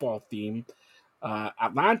the football theme,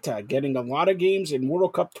 Atlanta getting a lot of games in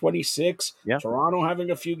World Cup 26. Yeah. Toronto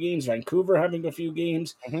having a few games. Vancouver having a few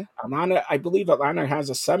games. Mm-hmm. I believe Atlanta has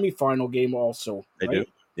a semifinal game also. They right? do.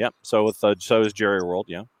 Yeah. So is Jerry World.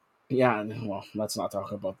 Yeah. Yeah. Well, let's not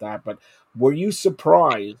talk about that. But were you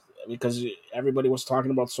surprised, because everybody was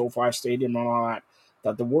talking about SoFi Stadium and all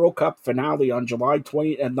that the World Cup finale on July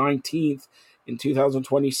 19th in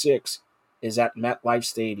 2026 is at MetLife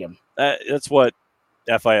Stadium? That's what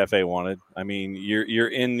FIFA wanted. I mean, you're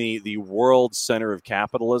in the world center of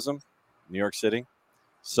capitalism, New York City.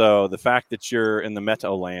 So the fact that you're in the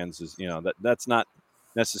Meadowlands is, that's not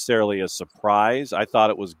necessarily a surprise. I thought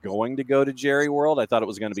it was going to go to Jerry World. I thought it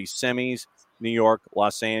was going to be semis, New York,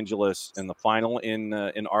 Los Angeles, and the final in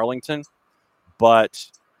Arlington. But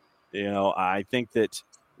I think that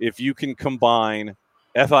if you can combine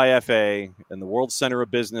FIFA and the world center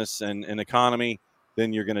of business and economy,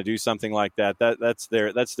 then you're going to do something like that. That's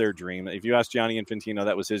their dream. If you ask Gianni Infantino,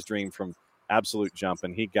 that was his dream from absolute jump,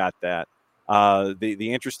 and he got that.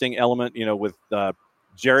 The interesting element, with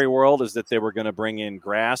Jerry World is that they were going to bring in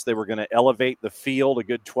grass. They were going to elevate the field a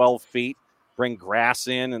good 12 feet, bring grass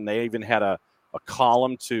in, and they even had a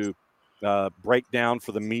column to break down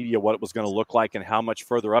for the media what it was going to look like and how much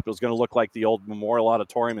further up. It was going to look like the old Memorial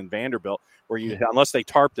Auditorium in Vanderbilt, where unless they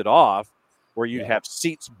tarped it off, where you'd have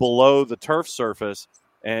seats below the turf surface,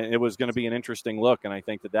 and it was going to be an interesting look. And I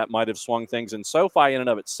think that might have swung things. And SoFi in and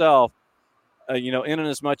of itself, in and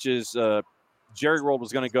as much as Jerry World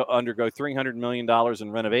was going to undergo $300 million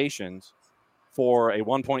in renovations for a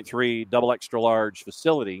 1.3 double extra large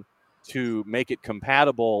facility to make it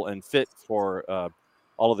compatible and fit for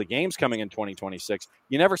all of the games coming in 2026.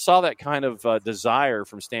 You never saw that kind of desire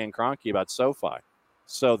from Stan Kroenke about SoFi.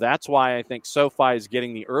 So that's why I think SoFi is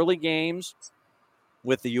getting the early games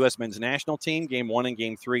with the U.S. men's national team, game 1 and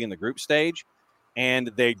game 3 in the group stage.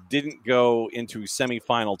 And they didn't go into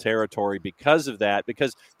semifinal territory because of that,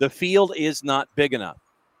 because the field is not big enough.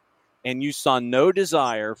 And you saw no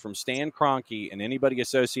desire from Stan Kroenke and anybody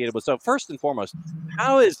associated with. So first and foremost,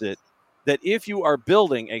 how is it that if you are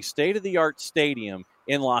building a state-of-the-art stadium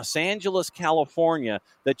in Los Angeles, California,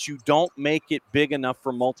 that you don't make it big enough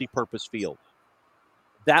for multi-purpose field?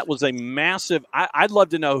 That was a massive – I'd love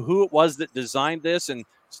to know who it was that designed this, and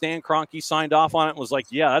Stan Kroenke signed off on it and was like,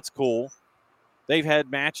 yeah, that's cool. They've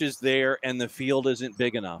had matches there, and the field isn't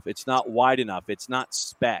big enough. It's not wide enough. It's not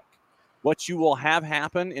spec. What you will have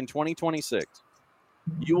happen in 2026,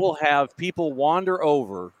 you will have people wander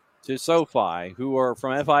over to SoFi who are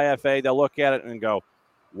from FIFA. They'll look at it and go,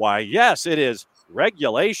 why, yes, it is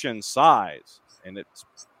regulation size, and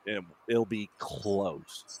it'll be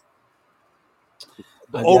close.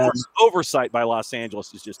 The oversight by Los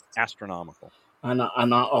Angeles is just astronomical. And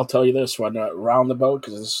I'll tell you this one, roundabout,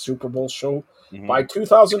 because it's a Super Bowl show. Mhm. By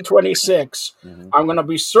 2026, Mhm. I'm going to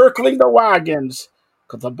be circling the wagons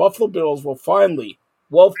because the Buffalo Bills will finally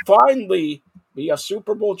be a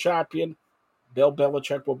Super Bowl champion. Bill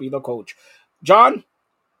Belichick will be the coach. John,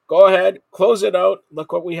 go ahead. Close it out.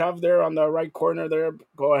 Look what we have there on the right corner there.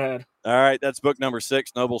 Go ahead. All right, that's book number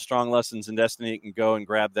 6, Noble Strong Lessons in Destiny. You can go and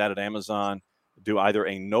grab that at Amazon. Do either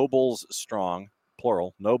a Nobles Strong,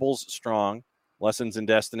 plural, Nobles Strong, Lessons in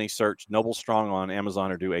Destiny search, Noble Strong on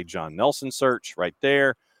Amazon, or do a John Nelson search right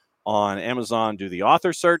there on Amazon. Do the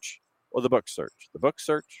author search or the book search. The book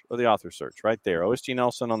search or the author search right there. OSG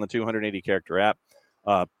Nelson on the 280-character app.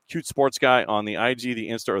 Cute Sports Guy on the IG, the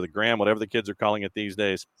Insta, or the Gram, whatever the kids are calling it these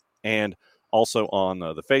days. And also on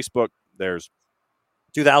the Facebook, there's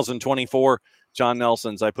 2024 John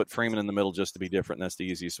Nelson's. I put Freeman in the middle just to be different. That's the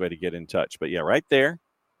easiest way to get in touch. But yeah, right there,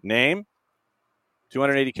 name,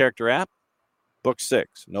 280-character app, book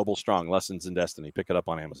 6, Noble Strong, Lessons in Destiny. Pick it up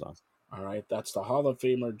on Amazon. All right, that's the Hall of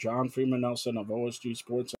Famer John Freeman Nelson of OSG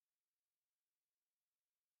Sports.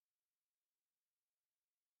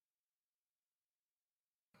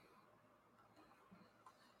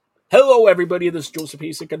 Hello, everybody. This is Joseph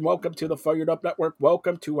Hasek, and welcome to the Fired Up Network.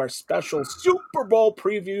 Welcome to our special Super Bowl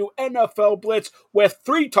preview NFL Blitz with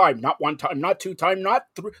three-time, not one-time, not two-time, not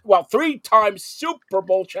three-time Super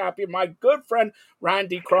Bowl champion, my good friend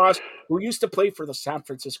Randy Cross, who used to play for the San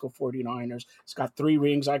Francisco 49ers. He's got 3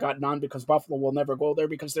 rings. I got none because Buffalo will never go there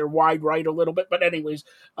because they're wide right a little bit. But anyways,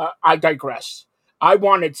 I digress. I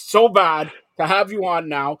wanted so bad to have you on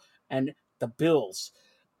now, and the Bills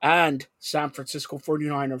and San Francisco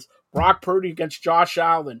 49ers, Brock Purdy against Josh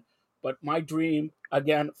Allen. But my dream,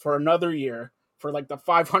 again, for another year, for like the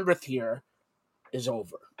 500th year, is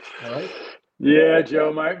over. All right? Yeah,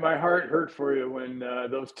 Joe, my heart hurt for you when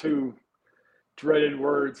those 2 dreaded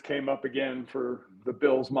words came up again for the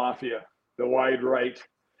Bills Mafia, the wide right.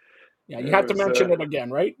 Yeah, you have to mention it again,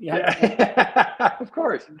 right? Yeah, of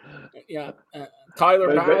course. Yeah,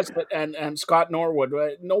 Tyler Bass and Scott Norwood.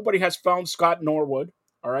 Nobody has found Scott Norwood.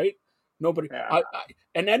 All right, nobody. Yeah.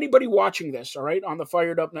 And anybody watching this, all right, on the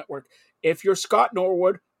Fired Up Network, if you're Scott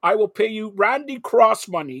Norwood, I will pay you Randy Cross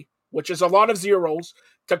money, which is a lot of zeros,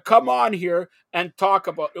 to come on here and talk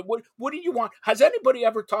about it. What do you want? Has anybody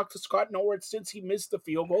ever talked to Scott Norwood since he missed the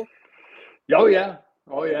field goal? Oh yeah.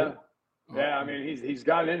 Yeah, I mean he's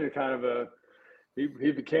gotten into kind of he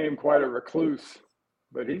became quite a recluse,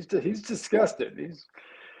 but he's disgusted.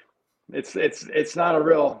 It's not a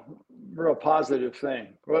real positive thing.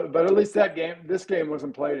 But at least this game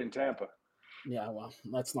wasn't played in Tampa. Yeah, well,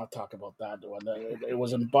 let's not talk about that one. It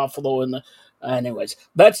was in Buffalo. Anyways,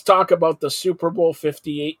 let's talk about the Super Bowl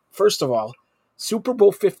 58. First of all, Super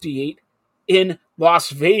Bowl 58 in Las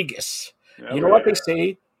Vegas. Oh, you know what they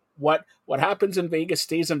say? What happens in Vegas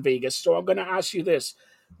stays in Vegas. So I'm going to ask you this.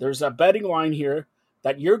 There's a betting line here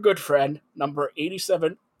that your good friend, number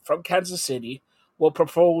 87 from Kansas City, will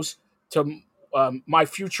propose to my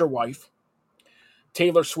future wife,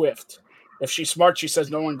 Taylor Swift. If she's smart, she says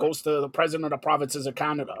no one goes to the president of the provinces of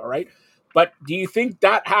Canada, all right? But do you think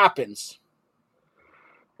that happens?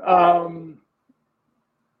 I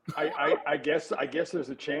guess there's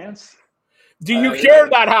a chance. Do you care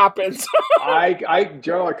that happens?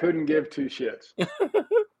 Joe, I couldn't give 2 shits.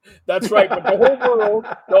 That's right. But the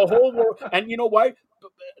whole world, and you know why?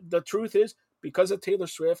 The truth is, because of Taylor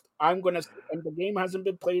Swift, and the game hasn't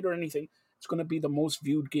been played or anything, it's going to be the most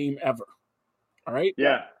viewed game ever. All right?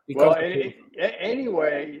 Yeah. Because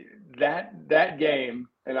anyway, that game,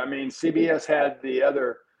 and I mean, CBS had the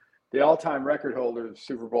all-time record holder of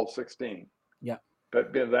Super Bowl 16. Yeah.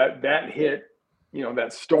 But that hit,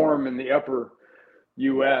 that storm in the upper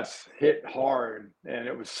U.S. hit hard, and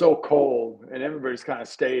it was so cold, and everybody's kind of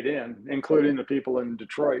stayed in, including the people in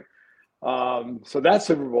Detroit. So that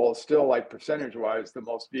Super Bowl is still, like, percentage-wise, the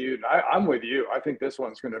most viewed. I'm with you. I think this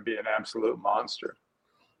one's going to be an absolute monster.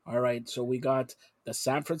 All right, so we got the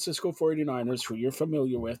San Francisco 49ers, who you're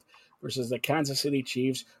familiar with, versus the Kansas City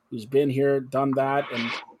Chiefs, who's been here, done that,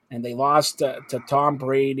 and they lost to Tom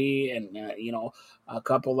Brady and, a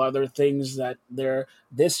couple other things that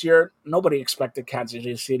this year, nobody expected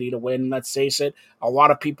Kansas City to win, let's face it. A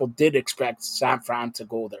lot of people did expect San Fran to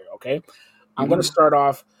go there, okay? I'm going to start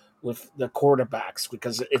off with the quarterbacks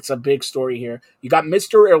because it's a big story here. You got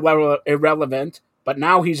Mr. Irrelevant, but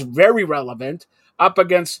now he's very relevant, up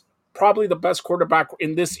against probably the best quarterback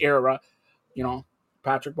in this era,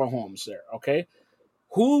 Patrick Mahomes there, okay?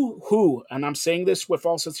 Who, and I'm saying this with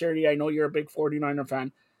all sincerity, I know you're a big 49er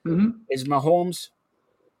fan, is Mahomes,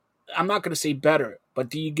 I'm not going to say better, but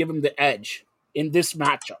do you give him the edge in this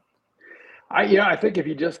matchup? I think if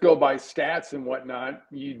you just go by stats and whatnot,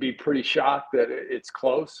 you'd be pretty shocked that it's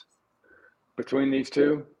close between these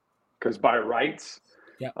two, because by rights,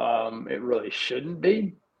 Yeah. it really shouldn't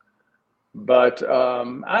be. But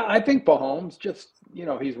I think Mahomes just,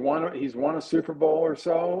 he's won a Super Bowl or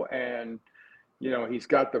so, and he's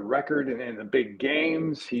got the record in the big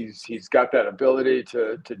games. He's got that ability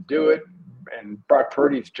to do it. And Brock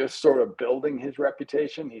Purdy's just sort of building his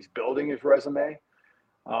reputation. He's building his resume.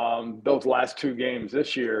 Those last two games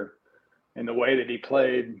this year and the way that he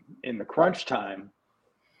played in the crunch time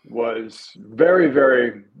was very,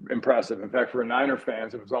 very impressive. In fact, for Niner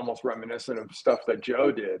fans, it was almost reminiscent of stuff that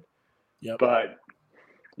Joe did. Yep. But,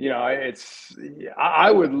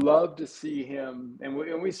 I would love to see him, and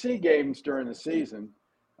we see games during the season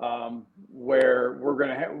where we're going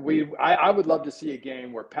to have, I would love to see a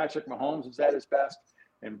game where Patrick Mahomes was at his best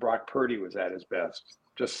and Brock Purdy was at his best,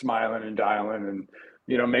 just smiling and dialing and,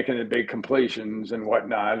 making the big completions and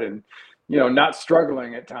whatnot, and, not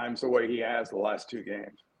struggling at times the way he has the last two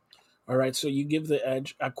games. All right, so you give the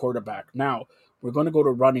edge at quarterback. Now, we're going to go to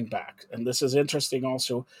running back. And this is interesting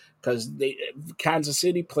also because Kansas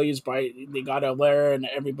City plays they got Allaire and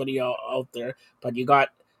everybody out there, but you got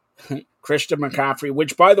Christian McCaffrey,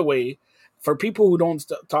 which, by the way, for people who don't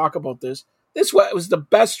talk about this was the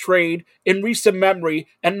best trade in recent memory,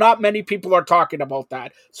 and not many people are talking about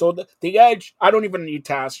that. So the edge, I don't even need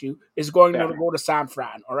to ask you, is going to go to San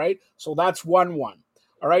Fran, all right? So that's 1-1.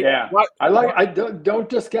 All right. Yeah. I don't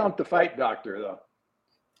discount the fight doctor though.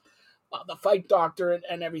 The fight doctor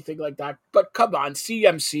and everything like that. But come on,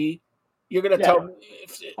 CMC, you're gonna tell me?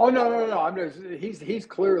 No. I'm just he's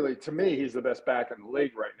clearly, to me, he's the best back in the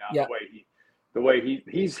league right now. Yeah. The way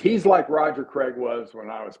he's like Roger Craig was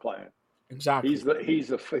when I was playing. Exactly.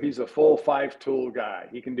 He's a full 5-tool guy.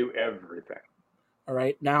 He can do everything. All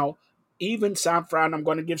right. Now, even San Fran, I'm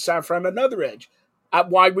going to give San Fran another edge at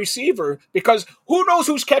wide receiver, because who knows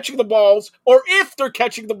who's catching the balls or if they're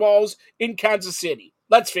catching the balls in Kansas City.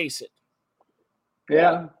 Let's face it.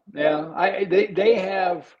 Yeah. They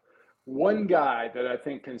have one guy that I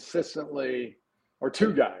think consistently, or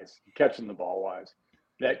two guys catching the ball wise,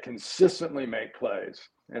 that consistently make plays.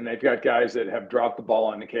 And they've got guys that have dropped the ball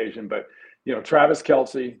on occasion. But, Travis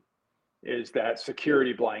Kelce is that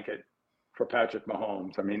security blanket for Patrick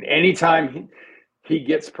Mahomes. I mean, anytime he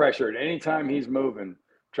gets pressured, anytime he's moving,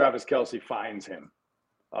 Travis Kelce finds him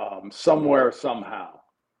somewhere, somehow.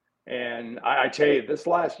 And I tell you, this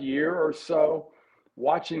last year or so,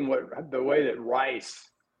 watching the way that Rice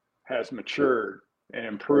has matured and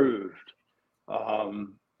improved,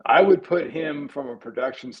 I would put him from a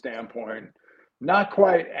production standpoint, not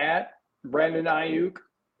quite at Brandon Ayuk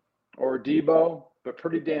or Debo, but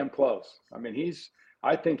pretty damn close. I mean,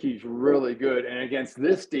 I think he's really good. And against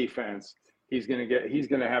this defense, he's going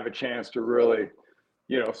to have a chance to really,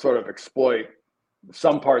 sort of exploit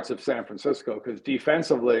some parts of San Francisco, because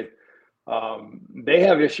defensively, they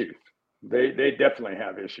have issues. They definitely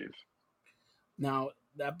have issues. Now,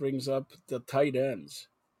 that brings up the tight ends.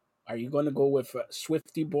 Are you going to go with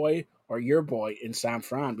Swifty boy or your boy in San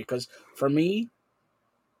Fran? Because for me,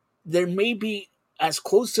 there may be as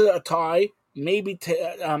close to a tie. Maybe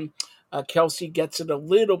Kelce gets it a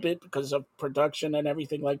little bit because of production and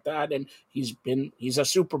everything like that, and he's a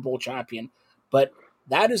Super Bowl champion. But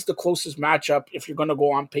that is the closest matchup if you're going to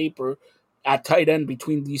go on paper at tight end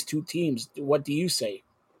between these two teams. What do you say?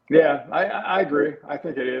 Yeah, I agree. I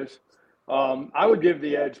think it is. I would give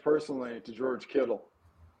the edge personally to George Kittle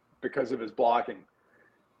because of his blocking.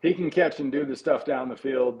 He can catch and do the stuff down the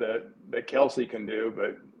field that Kelce can do,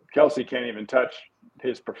 but Kelce can't even touch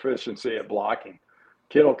his proficiency at blocking.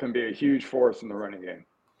 Kittle can be a huge force in the running game.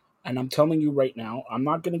 And I'm telling you right now, I'm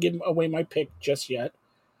not going to give away my pick just yet,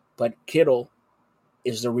 but Kittle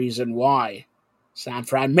is the reason why San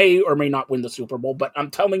Fran may or may not win the Super Bowl. But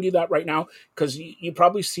I'm telling you that right now because you've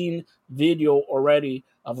probably seen video already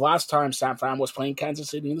of last time San Fran was playing Kansas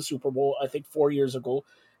City in the Super Bowl, I think 4 years ago.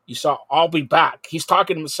 You saw, I'll be back. He's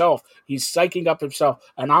talking to himself. He's psyching up himself,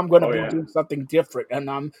 and I'm going to be doing something different.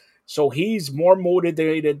 And so he's more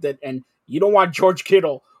motivated and you don't want George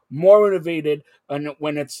Kittle more motivated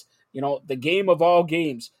when it's, the game of all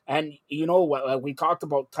games. And, we talked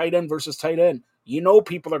about tight end versus tight end.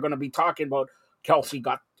 People are going to be talking about Kelce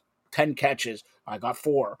got 10 catches. I got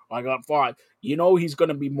 4. I got 5. He's going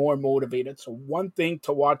to be more motivated. So one thing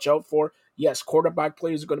to watch out for, yes, quarterback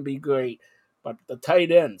play is going to be great. But the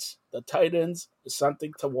tight ends is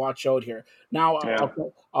something to watch out here. Now,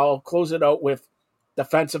 I'll close it out with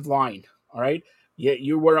defensive line, all right?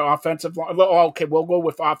 You were offensive line. Okay, we'll go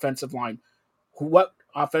with offensive line. What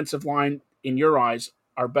offensive line, in your eyes,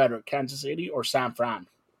 are better, Kansas City or San Fran?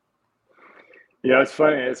 Yeah, it's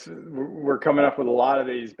funny. We're coming up with a lot of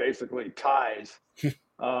these basically ties,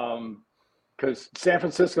 because San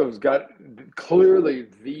Francisco's got clearly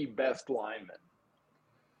the best lineman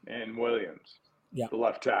in Williams, Yeah. the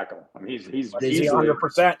left tackle. I mean, he's But is he easily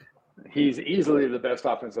 100%? he's easily the best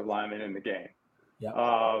offensive lineman in the game.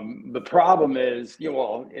 Yeah. The problem is,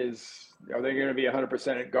 are they going to be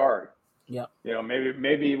 100% at guard? Yeah.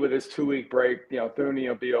 Maybe with this 2-week break, Thuney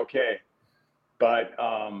will be okay. But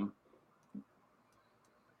I'm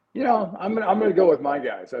going to go with my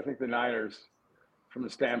guys. I think the Niners, from the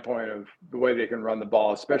standpoint of the way they can run the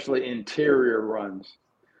ball, especially interior runs,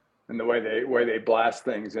 and the way they blast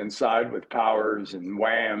things inside with powers and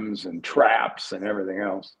whams and traps and everything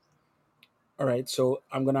else. All right, so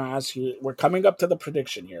I'm going to ask you, we're coming up to the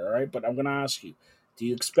prediction here, all right? But I'm going to ask you, do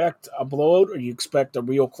you expect a blowout or do you expect a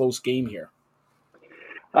real close game here?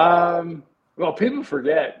 Well, people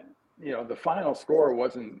forget, the final score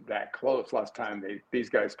wasn't that close last time these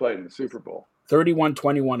guys played in the Super Bowl.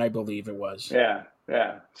 31-21, I believe it was. Yeah.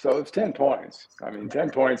 So it's 10 points. I mean,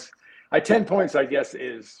 10 points. 10 points, I guess,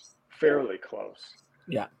 is fairly close.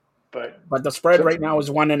 Yeah. But the spread right now is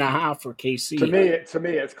 1.5 for KC. To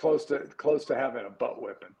me, it's close to having a butt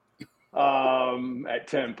whipping at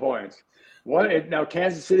 10 points. Now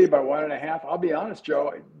Kansas City by 1.5. I'll be honest,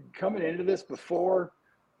 Joe. Coming into this before,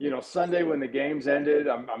 Sunday when the games ended,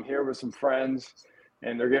 I'm here with some friends,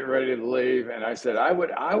 and they're getting ready to leave, and I said I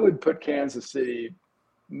would put Kansas City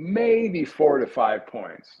maybe 4 to 5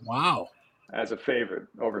 points. Wow. As a favorite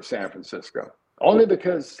over San Francisco, only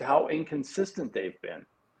because how inconsistent they've been.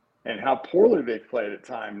 And how poorly they've played at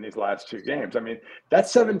time in these last 2 games. I mean, that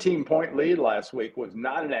 17-point lead last week was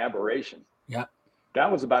not an aberration. Yeah.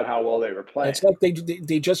 That was about how well they were playing. It's like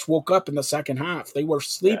they just woke up in the second half. They were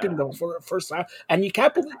sleeping the first half. And you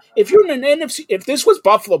can't believe, if you're in an NFC, if this was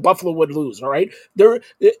Buffalo would lose, all right? You're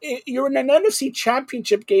in an NFC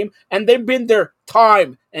championship game, and they've been there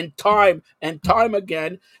time and time and time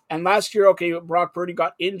again. And last year, okay, Brock Purdy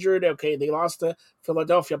got injured. Okay, they lost to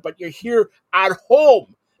Philadelphia. But you're here at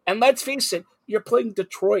home. And let's face it, you're playing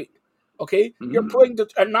Detroit, okay? Mm-hmm. You're playing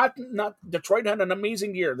and not Detroit had an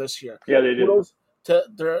amazing year this year. Yeah, they did. Kudos to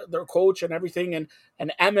their coach and everything, and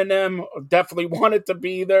Eminem definitely wanted to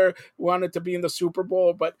be there, wanted to be in the Super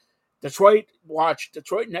Bowl. But Detroit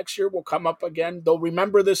next year will come up again. They'll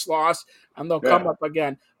remember this loss and they'll come up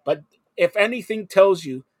again. But if anything tells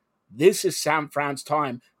you, this is San Fran's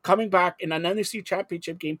time, coming back in an NFC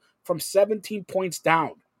Championship game from 17 points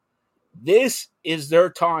down. This is their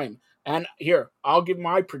time. And here, I'll give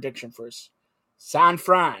my prediction first. San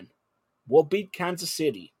Fran will beat Kansas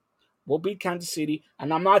City.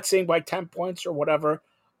 And I'm not saying by 10 points or whatever.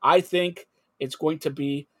 I think it's going to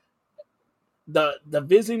be the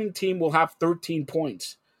visiting team will have 13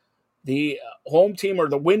 points. The home team or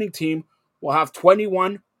the winning team will have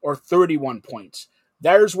 21 or 31 points.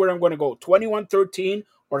 There's where I'm going to go. 21-13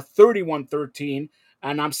 or 31-13.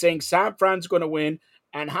 And I'm saying San Fran's going to win.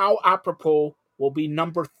 And how apropos will be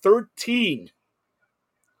number 13,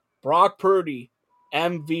 Brock Purdy,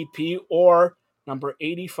 MVP, or number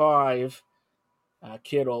 85,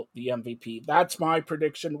 Kittle, the MVP. That's my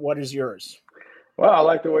prediction. What is yours? Well, I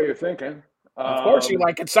like the way you're thinking. Of course you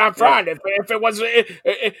like it, San Fran. Yeah. If it was,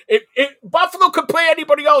 if Buffalo could play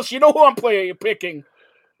anybody else, you know who I'm picking.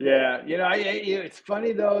 Yeah, it's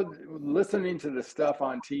funny, though, listening to the stuff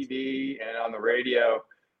on TV and on the radio,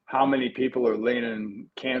 how many people are leaning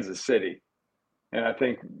Kansas City. And I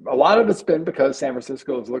think a lot of it's been because San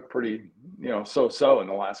Francisco has looked pretty, so-so in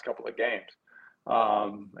the last couple of games.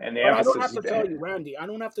 And the I don't have to tell you, Randy,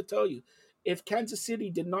 if Kansas City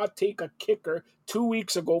did not take a kicker 2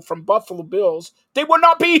 weeks ago from Buffalo Bills, they would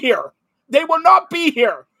not be here.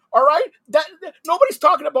 All right? Nobody's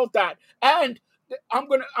talking about that. And I'm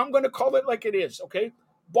gonna call it like it is, okay?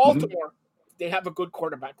 Baltimore, they have a good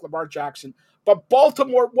quarterback, Lamar Jackson. But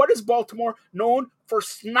Baltimore, what is Baltimore known for?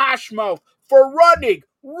 Smash mouth, for running.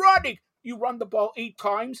 You run the ball 8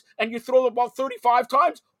 times and you throw the ball 35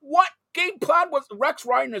 times. What game plan was? Rex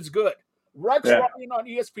Ryan is good. Ryan on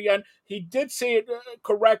ESPN, he did say it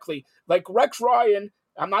correctly. Like Rex Ryan,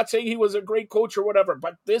 I'm not saying he was a great coach or whatever,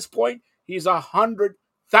 but at this point, he's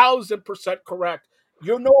 100,000% correct.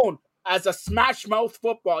 You're known as a smash mouth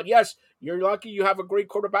football. Yes, you're lucky you have a great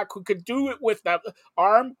quarterback who could do it with that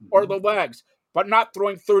arm or the legs, but not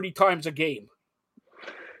throwing 30 times a game.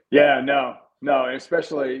 Yeah, no,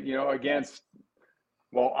 especially, against,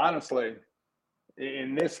 well, honestly,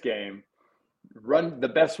 in this game,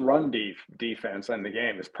 the best run defense in the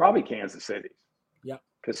game is probably Kansas City's. Yeah.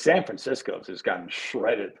 Because San Francisco's has gotten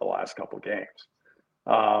shredded the last couple of games.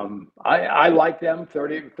 I like them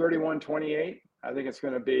 31-28. I think it's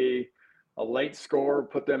going to be a late score,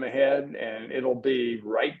 put them ahead, and it'll be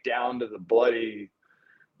right down to the bloody.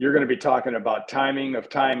 You're going to be talking about timing of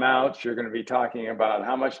timeouts. You're going to be talking about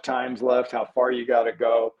how much time's left, how far you got to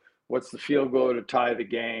go, what's the field goal to tie the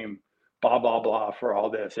game, blah, blah, blah for all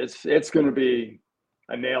this. It's going to be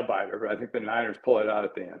a nail biter, but I think the Niners pull it out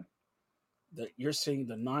at the end. You're saying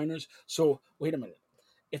the Niners. So wait a minute.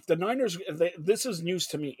 If the Niners, this is news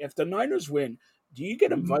to me. If the Niners win, do you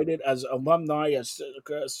get invited as alumni, as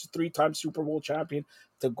 3-time Super Bowl champion,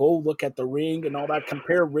 to go look at the ring and all that,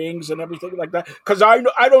 compare rings and everything like that? Because I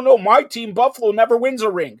don't know. My team, Buffalo, never wins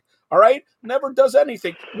a ring. All right, never does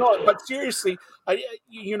anything. No, but seriously,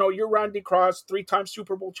 you're Randy Cross, 3-time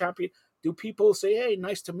Super Bowl champion. Do people say, "Hey,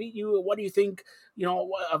 nice to meet you. What do you think,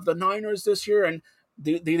 of the Niners this year?" And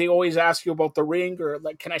do they always ask you about the ring, or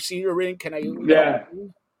like, can I see your ring? Can I?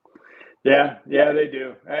 Yeah, they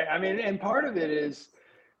do. I mean, and part of it is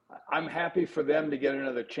I'm happy for them to get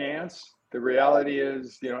another chance. The reality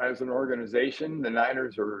is, as an organization, the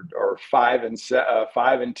Niners are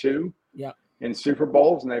 5-2 in Super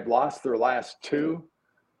Bowls, and they've lost their last 2.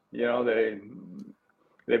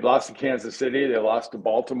 They've lost to Kansas City, they lost to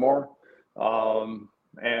Baltimore. And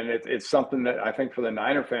it's something that I think for the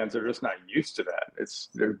Niner fans, they're just not used to that.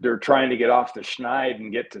 They're trying to get off the schneid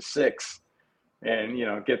and get to 6,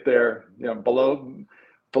 and get there, below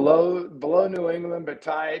New England, but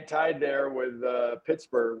tied there with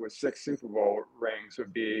Pittsburgh with 6 Super Bowl rings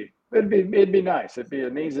it'd be nice. It'd be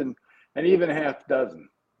an even half dozen.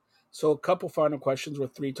 So a couple final questions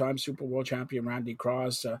with 3-time Super Bowl champion Randy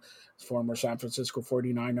Cross, former San Francisco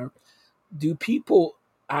 49er. Do people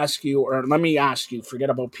ask you, or let me ask you, forget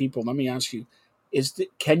about people, let me ask you,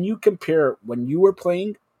 can you compare when you were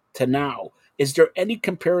playing to now? Is there any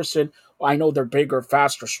comparison? I know they're bigger,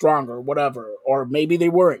 faster, stronger, whatever, or maybe they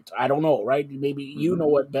weren't. I don't know, right? Maybe you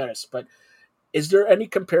know it best, but is there any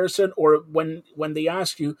comparison? Or when they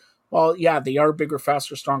ask you, well, yeah, they are bigger,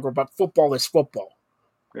 faster, stronger, but football is football.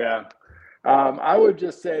 Yeah. I would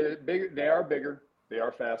just say that they are bigger, they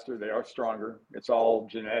are faster, they are stronger. It's all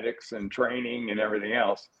genetics and training and everything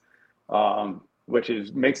else, which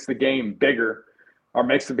makes the game bigger, or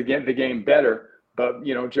makes the game better. But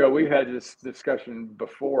Joe, we've had this discussion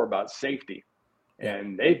before about safety,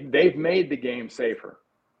 and they've made the game safer.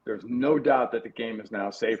 There's no doubt that the game is now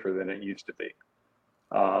safer than it used to be.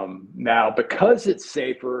 Now, because it's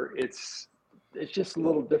safer, it's just a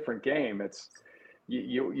little different game. It's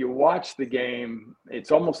you watch the game,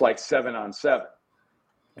 it's almost like 7-on-7,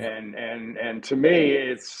 and to me,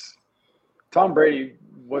 it's Tom Brady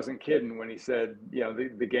wasn't kidding when he said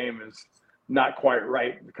the game is not quite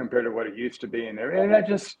right compared to what it used to be in there. And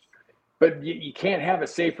but you can't have a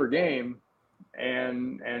safer game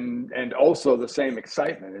and also the same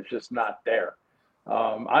excitement. It's just not there.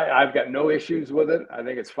 I've got no issues with it. I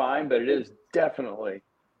think it's fine, but it is definitely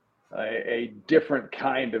a different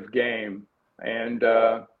kind of game. And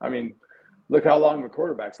I mean, look how long the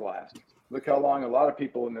quarterbacks last. Look how long a lot of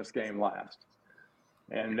people in this game last.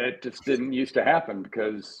 And that just didn't used to happen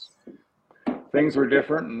because things were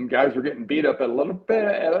different, and guys were getting beat up at a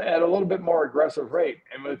little bit more aggressive rate.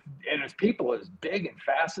 And as people as big and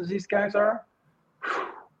fast as these guys are,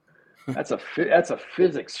 that's a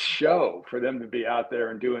physics show for them to be out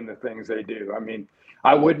there and doing the things they do. I mean,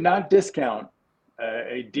 I would not discount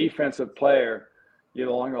a defensive player,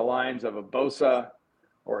 along the lines of a Bosa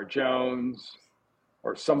or a Jones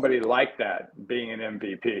or somebody like that being an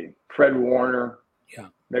MVP. Fred Warner. Yeah.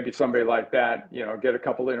 Maybe somebody like that, get a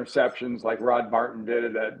couple interceptions like Rod Martin did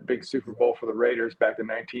at that big Super Bowl for the Raiders back in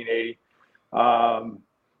 1980,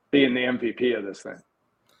 being the MVP of this thing.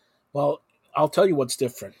 Well, I'll tell you what's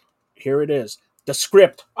different. Here it is. The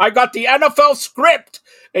script. I got the NFL script.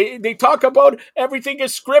 They talk about everything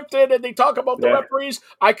is scripted, and they talk about the referees.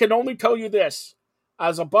 I can only tell you this.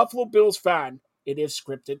 As a Buffalo Bills fan, it is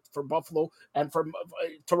scripted for Buffalo, and for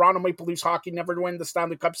Toronto Maple Leafs hockey never win the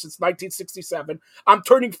Stanley Cup since 1967. I'm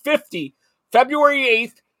turning 50. February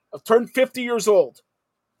 8th, I've turned 50 years old.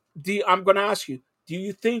 I'm going to ask you, do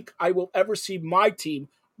you think I will ever see my team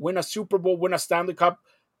win a Super Bowl, win a Stanley Cup?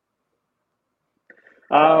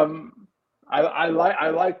 I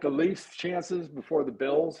like the Leafs' chances before the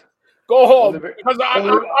Bills. Go home, because I'm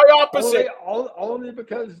opposite. Only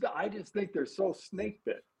because I just think they're so snake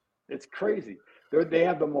bit. It's crazy. They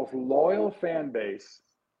have the most loyal fan base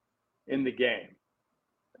in the game,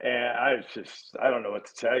 and I don't know what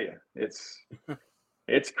to tell you. It's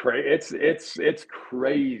crazy. It's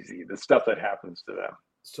crazy the stuff that happens to them.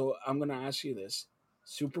 So I'm going to ask you this: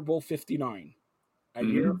 Super Bowl 59, a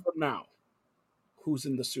year from now, who's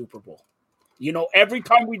in the Super Bowl? Every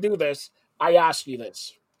time we do this, I ask you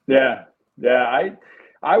this. Yeah.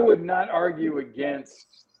 I would not argue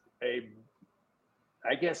against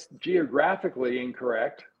I guess, geographically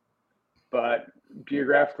incorrect, but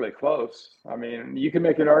geographically close. I mean, you can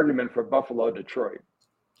make an argument for Buffalo, Detroit.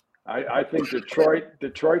 I think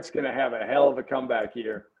Detroit's going to have a hell of a comeback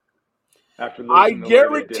here after I losing the way they did.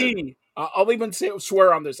 guarantee, I'll even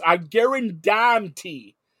swear on this, I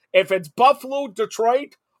guarantee if it's Buffalo,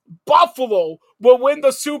 Detroit, Buffalo will win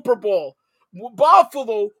the Super Bowl.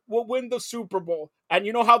 Buffalo will win the Super Bowl. And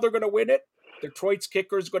you know how they're going to win it? Detroit's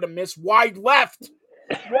kicker is going to miss wide left.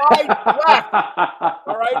 Wide left.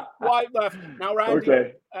 All right? Wide left. Now, Randy,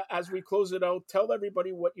 Okay. As we close it out, tell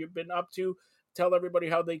everybody what you've been up to. Tell everybody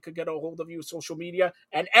how they could get a hold of you, social media.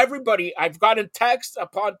 And everybody, I've gotten text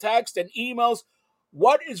upon text and emails.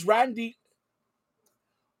 What is Randy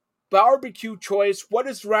barbecue choice? What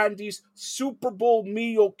does Randy's Super Bowl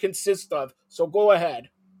meal consist of? So go ahead.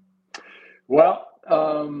 Well,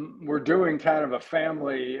 we're doing kind of a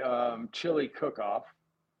family chili cook-off.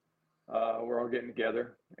 We're all getting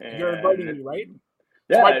together. And you're inviting me, right?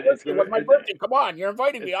 Yeah, it's my birthday. Come on, you're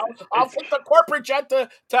inviting me. I'll take the corporate jet to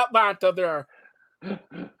Atlanta there.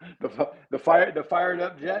 The fired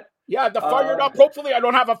up jet? Yeah, the fired up. Hopefully I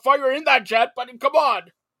don't have a fire in that jet, but come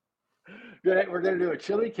on. We're going to do a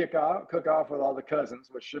chili cook-off with all the cousins,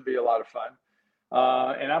 which should be a lot of fun.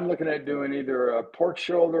 And I'm looking at doing either a pork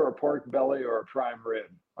shoulder, a pork belly, or a prime rib.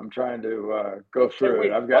 I'm trying to go through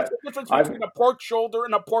it. What's the difference between a pork shoulder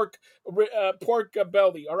and a pork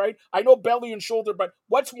belly? All right, I know belly and shoulder, but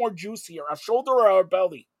what's more juicier, a shoulder or a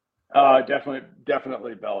belly?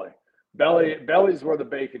 Definitely belly. Belly's where the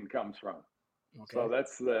bacon comes from. Okay. So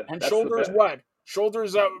that's shoulder is what?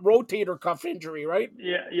 Shoulder's a rotator cuff injury, right?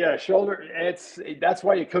 Yeah. Shoulder. That's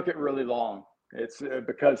why you cook it really long. It's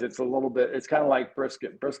because it's a little bit. It's kind of like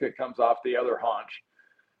brisket. Brisket comes off the other haunch,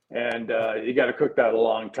 and you got to cook that a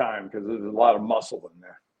long time because there's a lot of muscle in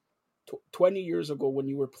there. 20 years ago, when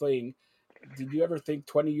you were playing, did you ever think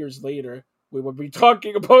 20 years later we would be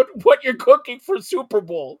talking about what you're cooking for Super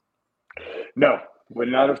Bowl? No, would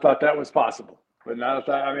not have thought that was possible. Would not have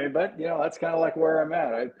thought. I mean, but that's kind of like where I'm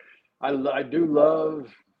at. I do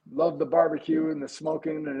love the barbecue and the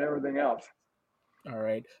smoking and everything else. All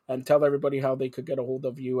right. And tell everybody how they could get a hold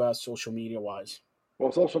of you social media-wise.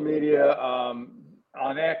 Well, social media,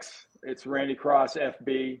 on X, it's Randy Cross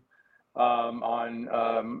FB.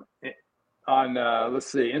 On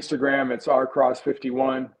let's see, Instagram, it's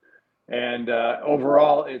rcross51. And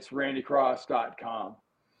overall, it's randycross.com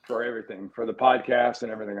for everything, for the podcast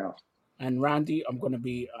and everything else. And Randy,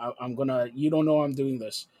 you don't know I'm doing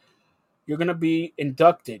this. You're going to be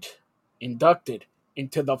inducted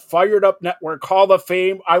into the Fired Up Network Hall of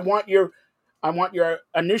Fame. I want your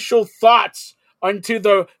initial thoughts onto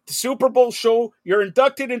the Super Bowl show. You're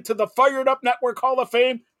inducted into the Fired Up Network Hall of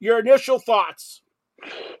Fame. Your initial thoughts.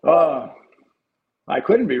 I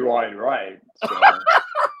couldn't be right. So.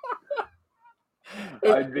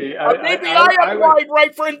 Maybe I am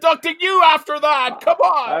right for inducting you after that. Come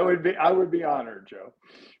on. I would be honored, Joe.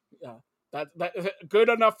 Yeah. That good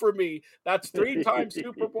enough for me. That's 3-time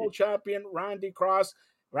Super Bowl champion Randy Cross.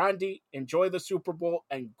 Randy, enjoy the Super Bowl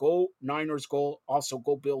and go Niners, go. Also,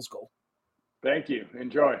 go Bills, go. Thank you.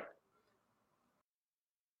 Enjoy.